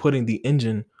into putting the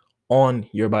engine on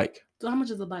your bike. So how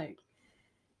much is the bike?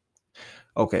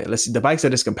 Okay, let's see. The bikes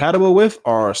that it's compatible with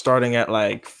are starting at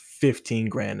like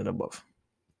 $15,000 and above.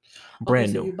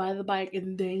 Brand new. You buy the bike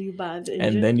and then you buy the engine.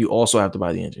 And then you also have to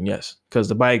buy the engine, yes, because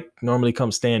the bike normally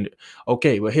comes standard.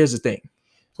 Okay, but here's the thing.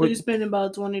 So you're spending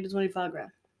about $20,000 to $25,000.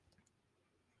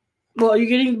 Well, you're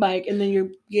getting the bike, and then you're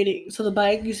getting the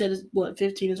bike. You said is what,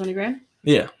 $15,000 to $20,000?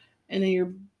 Yeah. And then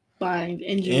you're buying the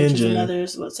engine, which is another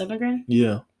 $7,000?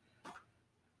 Yeah.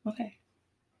 Okay.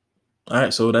 All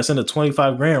right, so that's in the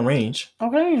 $25,000 range.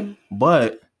 Okay.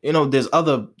 But there's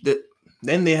other.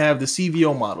 Then they have the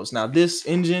CVO models. Now, this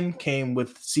engine came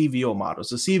with CVO models.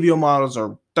 The CVO models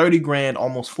are $30,000,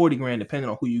 almost $40,000, depending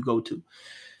on who you go to.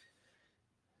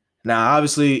 Now,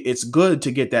 obviously, it's good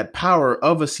to get that power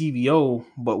of a CVO,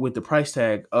 but with the price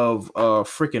tag of a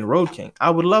freaking Road King. I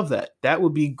would love that. That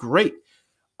would be great.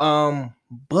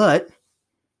 But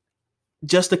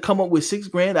just to come up with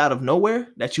 $6,000 out of nowhere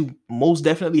that you most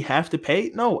definitely have to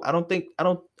pay, no, I don't think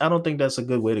that's a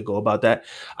good way to go about that.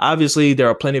 Obviously, there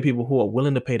are plenty of people who are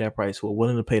willing to pay that price, who are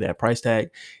willing to pay that price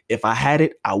tag. If I had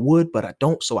it, I would, but I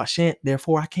don't, so I shan't.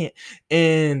 Therefore, I can't.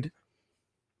 And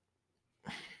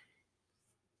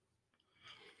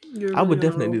I would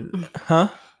definitely,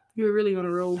 You're really on a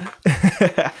roll.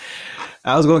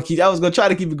 I was gonna try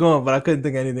to keep it going, but I couldn't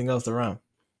think of anything else to rhyme.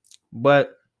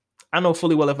 But I know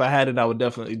fully well if I had it, I would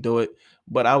definitely do it.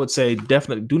 But I would say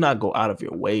definitely do not go out of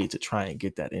your way to try and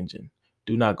get that engine.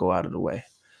 Do not go out of the way.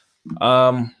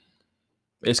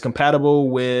 It's compatible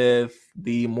with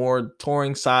the more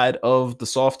touring side of the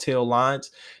Softail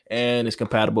lines, and it's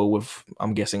compatible with,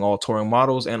 I'm guessing, all touring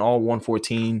models and all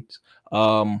 114s.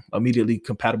 Immediately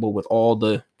compatible with all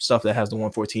the stuff that has the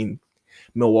 114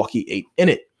 Milwaukee 8 in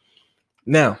it.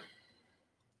 Now,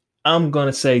 I'm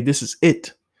gonna say this is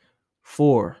it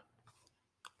for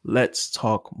Let's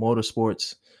Talk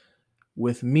Motorsports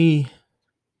with me,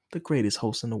 the greatest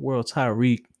host in the world,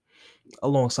 Tyreek,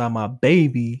 alongside my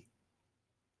baby,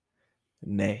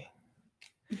 Nay.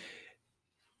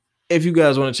 If you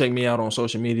guys want to check me out on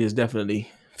social media, definitely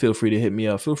feel free to hit me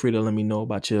up. Feel free to let me know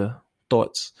about your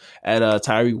thoughts at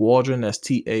Tyreek Waldron. That's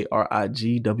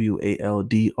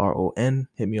TARIGWALDRON.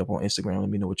 Hit me up on Instagram. Let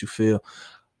me know what you feel.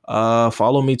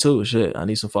 Follow me too. Shit, I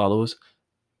need some followers.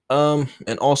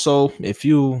 And also, if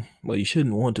you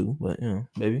shouldn't want to, but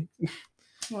maybe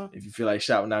if you feel like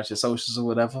shouting out your socials or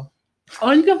whatever.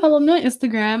 Oh, you can follow me on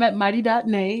Instagram at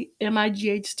mighty.nay,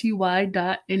 mighty.nay.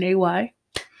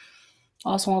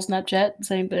 Also on Snapchat,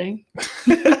 same thing.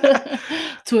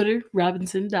 Twitter,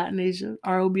 robinson.nasia,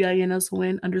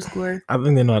 ROBINSON _. I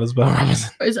think they know how to spell Robinson.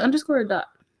 Is it underscore or dot?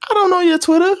 I don't know your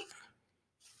Twitter.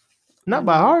 Not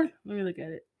by heart. Let me look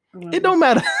at it. It don't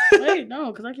matter. Wait,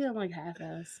 no, because I can't like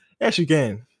half-ass. Yes, you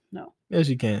can. No. Yes,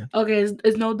 you can. Okay,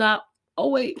 it's no dot. Oh,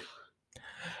 wait.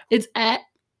 It's at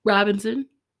Robinson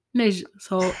Nasia.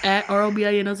 So at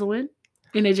ROBINSON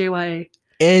NAJYA.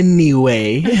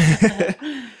 Anyway.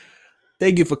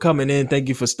 Thank you for coming in. Thank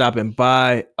you for stopping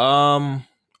by.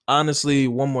 Honestly,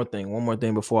 one more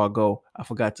thing before I go. I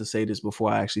forgot to say this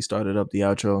before I actually started up the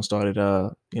outro and started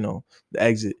the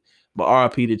exit. But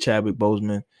RIP to Chadwick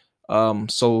Boseman.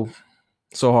 So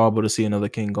horrible to see another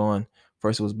king gone.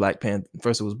 First it was Black Panther.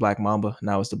 First it was Black Mamba.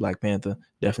 Now it's the Black Panther.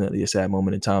 Definitely a sad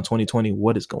moment in time. 2020.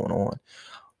 What is going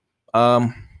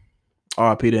on?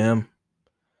 RIP to him.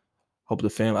 Hope the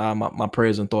family. My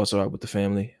prayers and thoughts are with the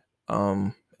family.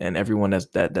 And everyone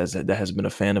that has been a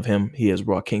fan of him. He has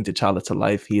brought King T'Challa to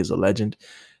life. He is a legend,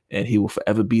 and he will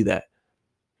forever be that.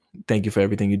 Thank you for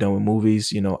everything you've done with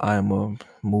movies. I am a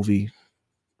movie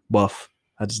buff.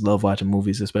 I just love watching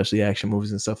movies, especially action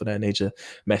movies and stuff of that nature.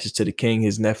 Message to the King,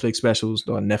 his Netflix specials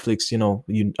or Netflix,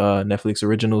 Netflix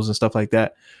originals and stuff like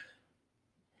that.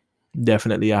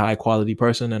 Definitely a high quality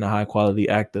person and a high quality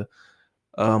actor.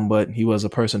 But he was a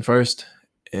person first.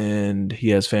 And he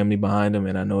has family behind him,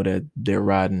 and I know that they're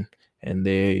riding, and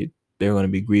they're going to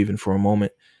be grieving for a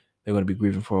moment. They're going to be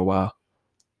grieving for a while.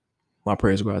 My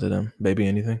prayers go out to them. Baby,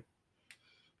 anything?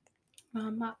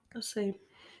 Not the same.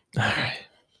 All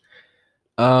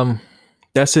right.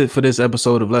 That's it for this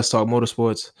episode of Let's Talk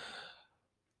Motorsports.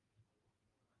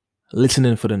 Listen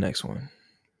in for the next one.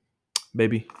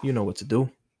 Baby, you know what to do.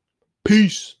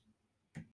 Peace.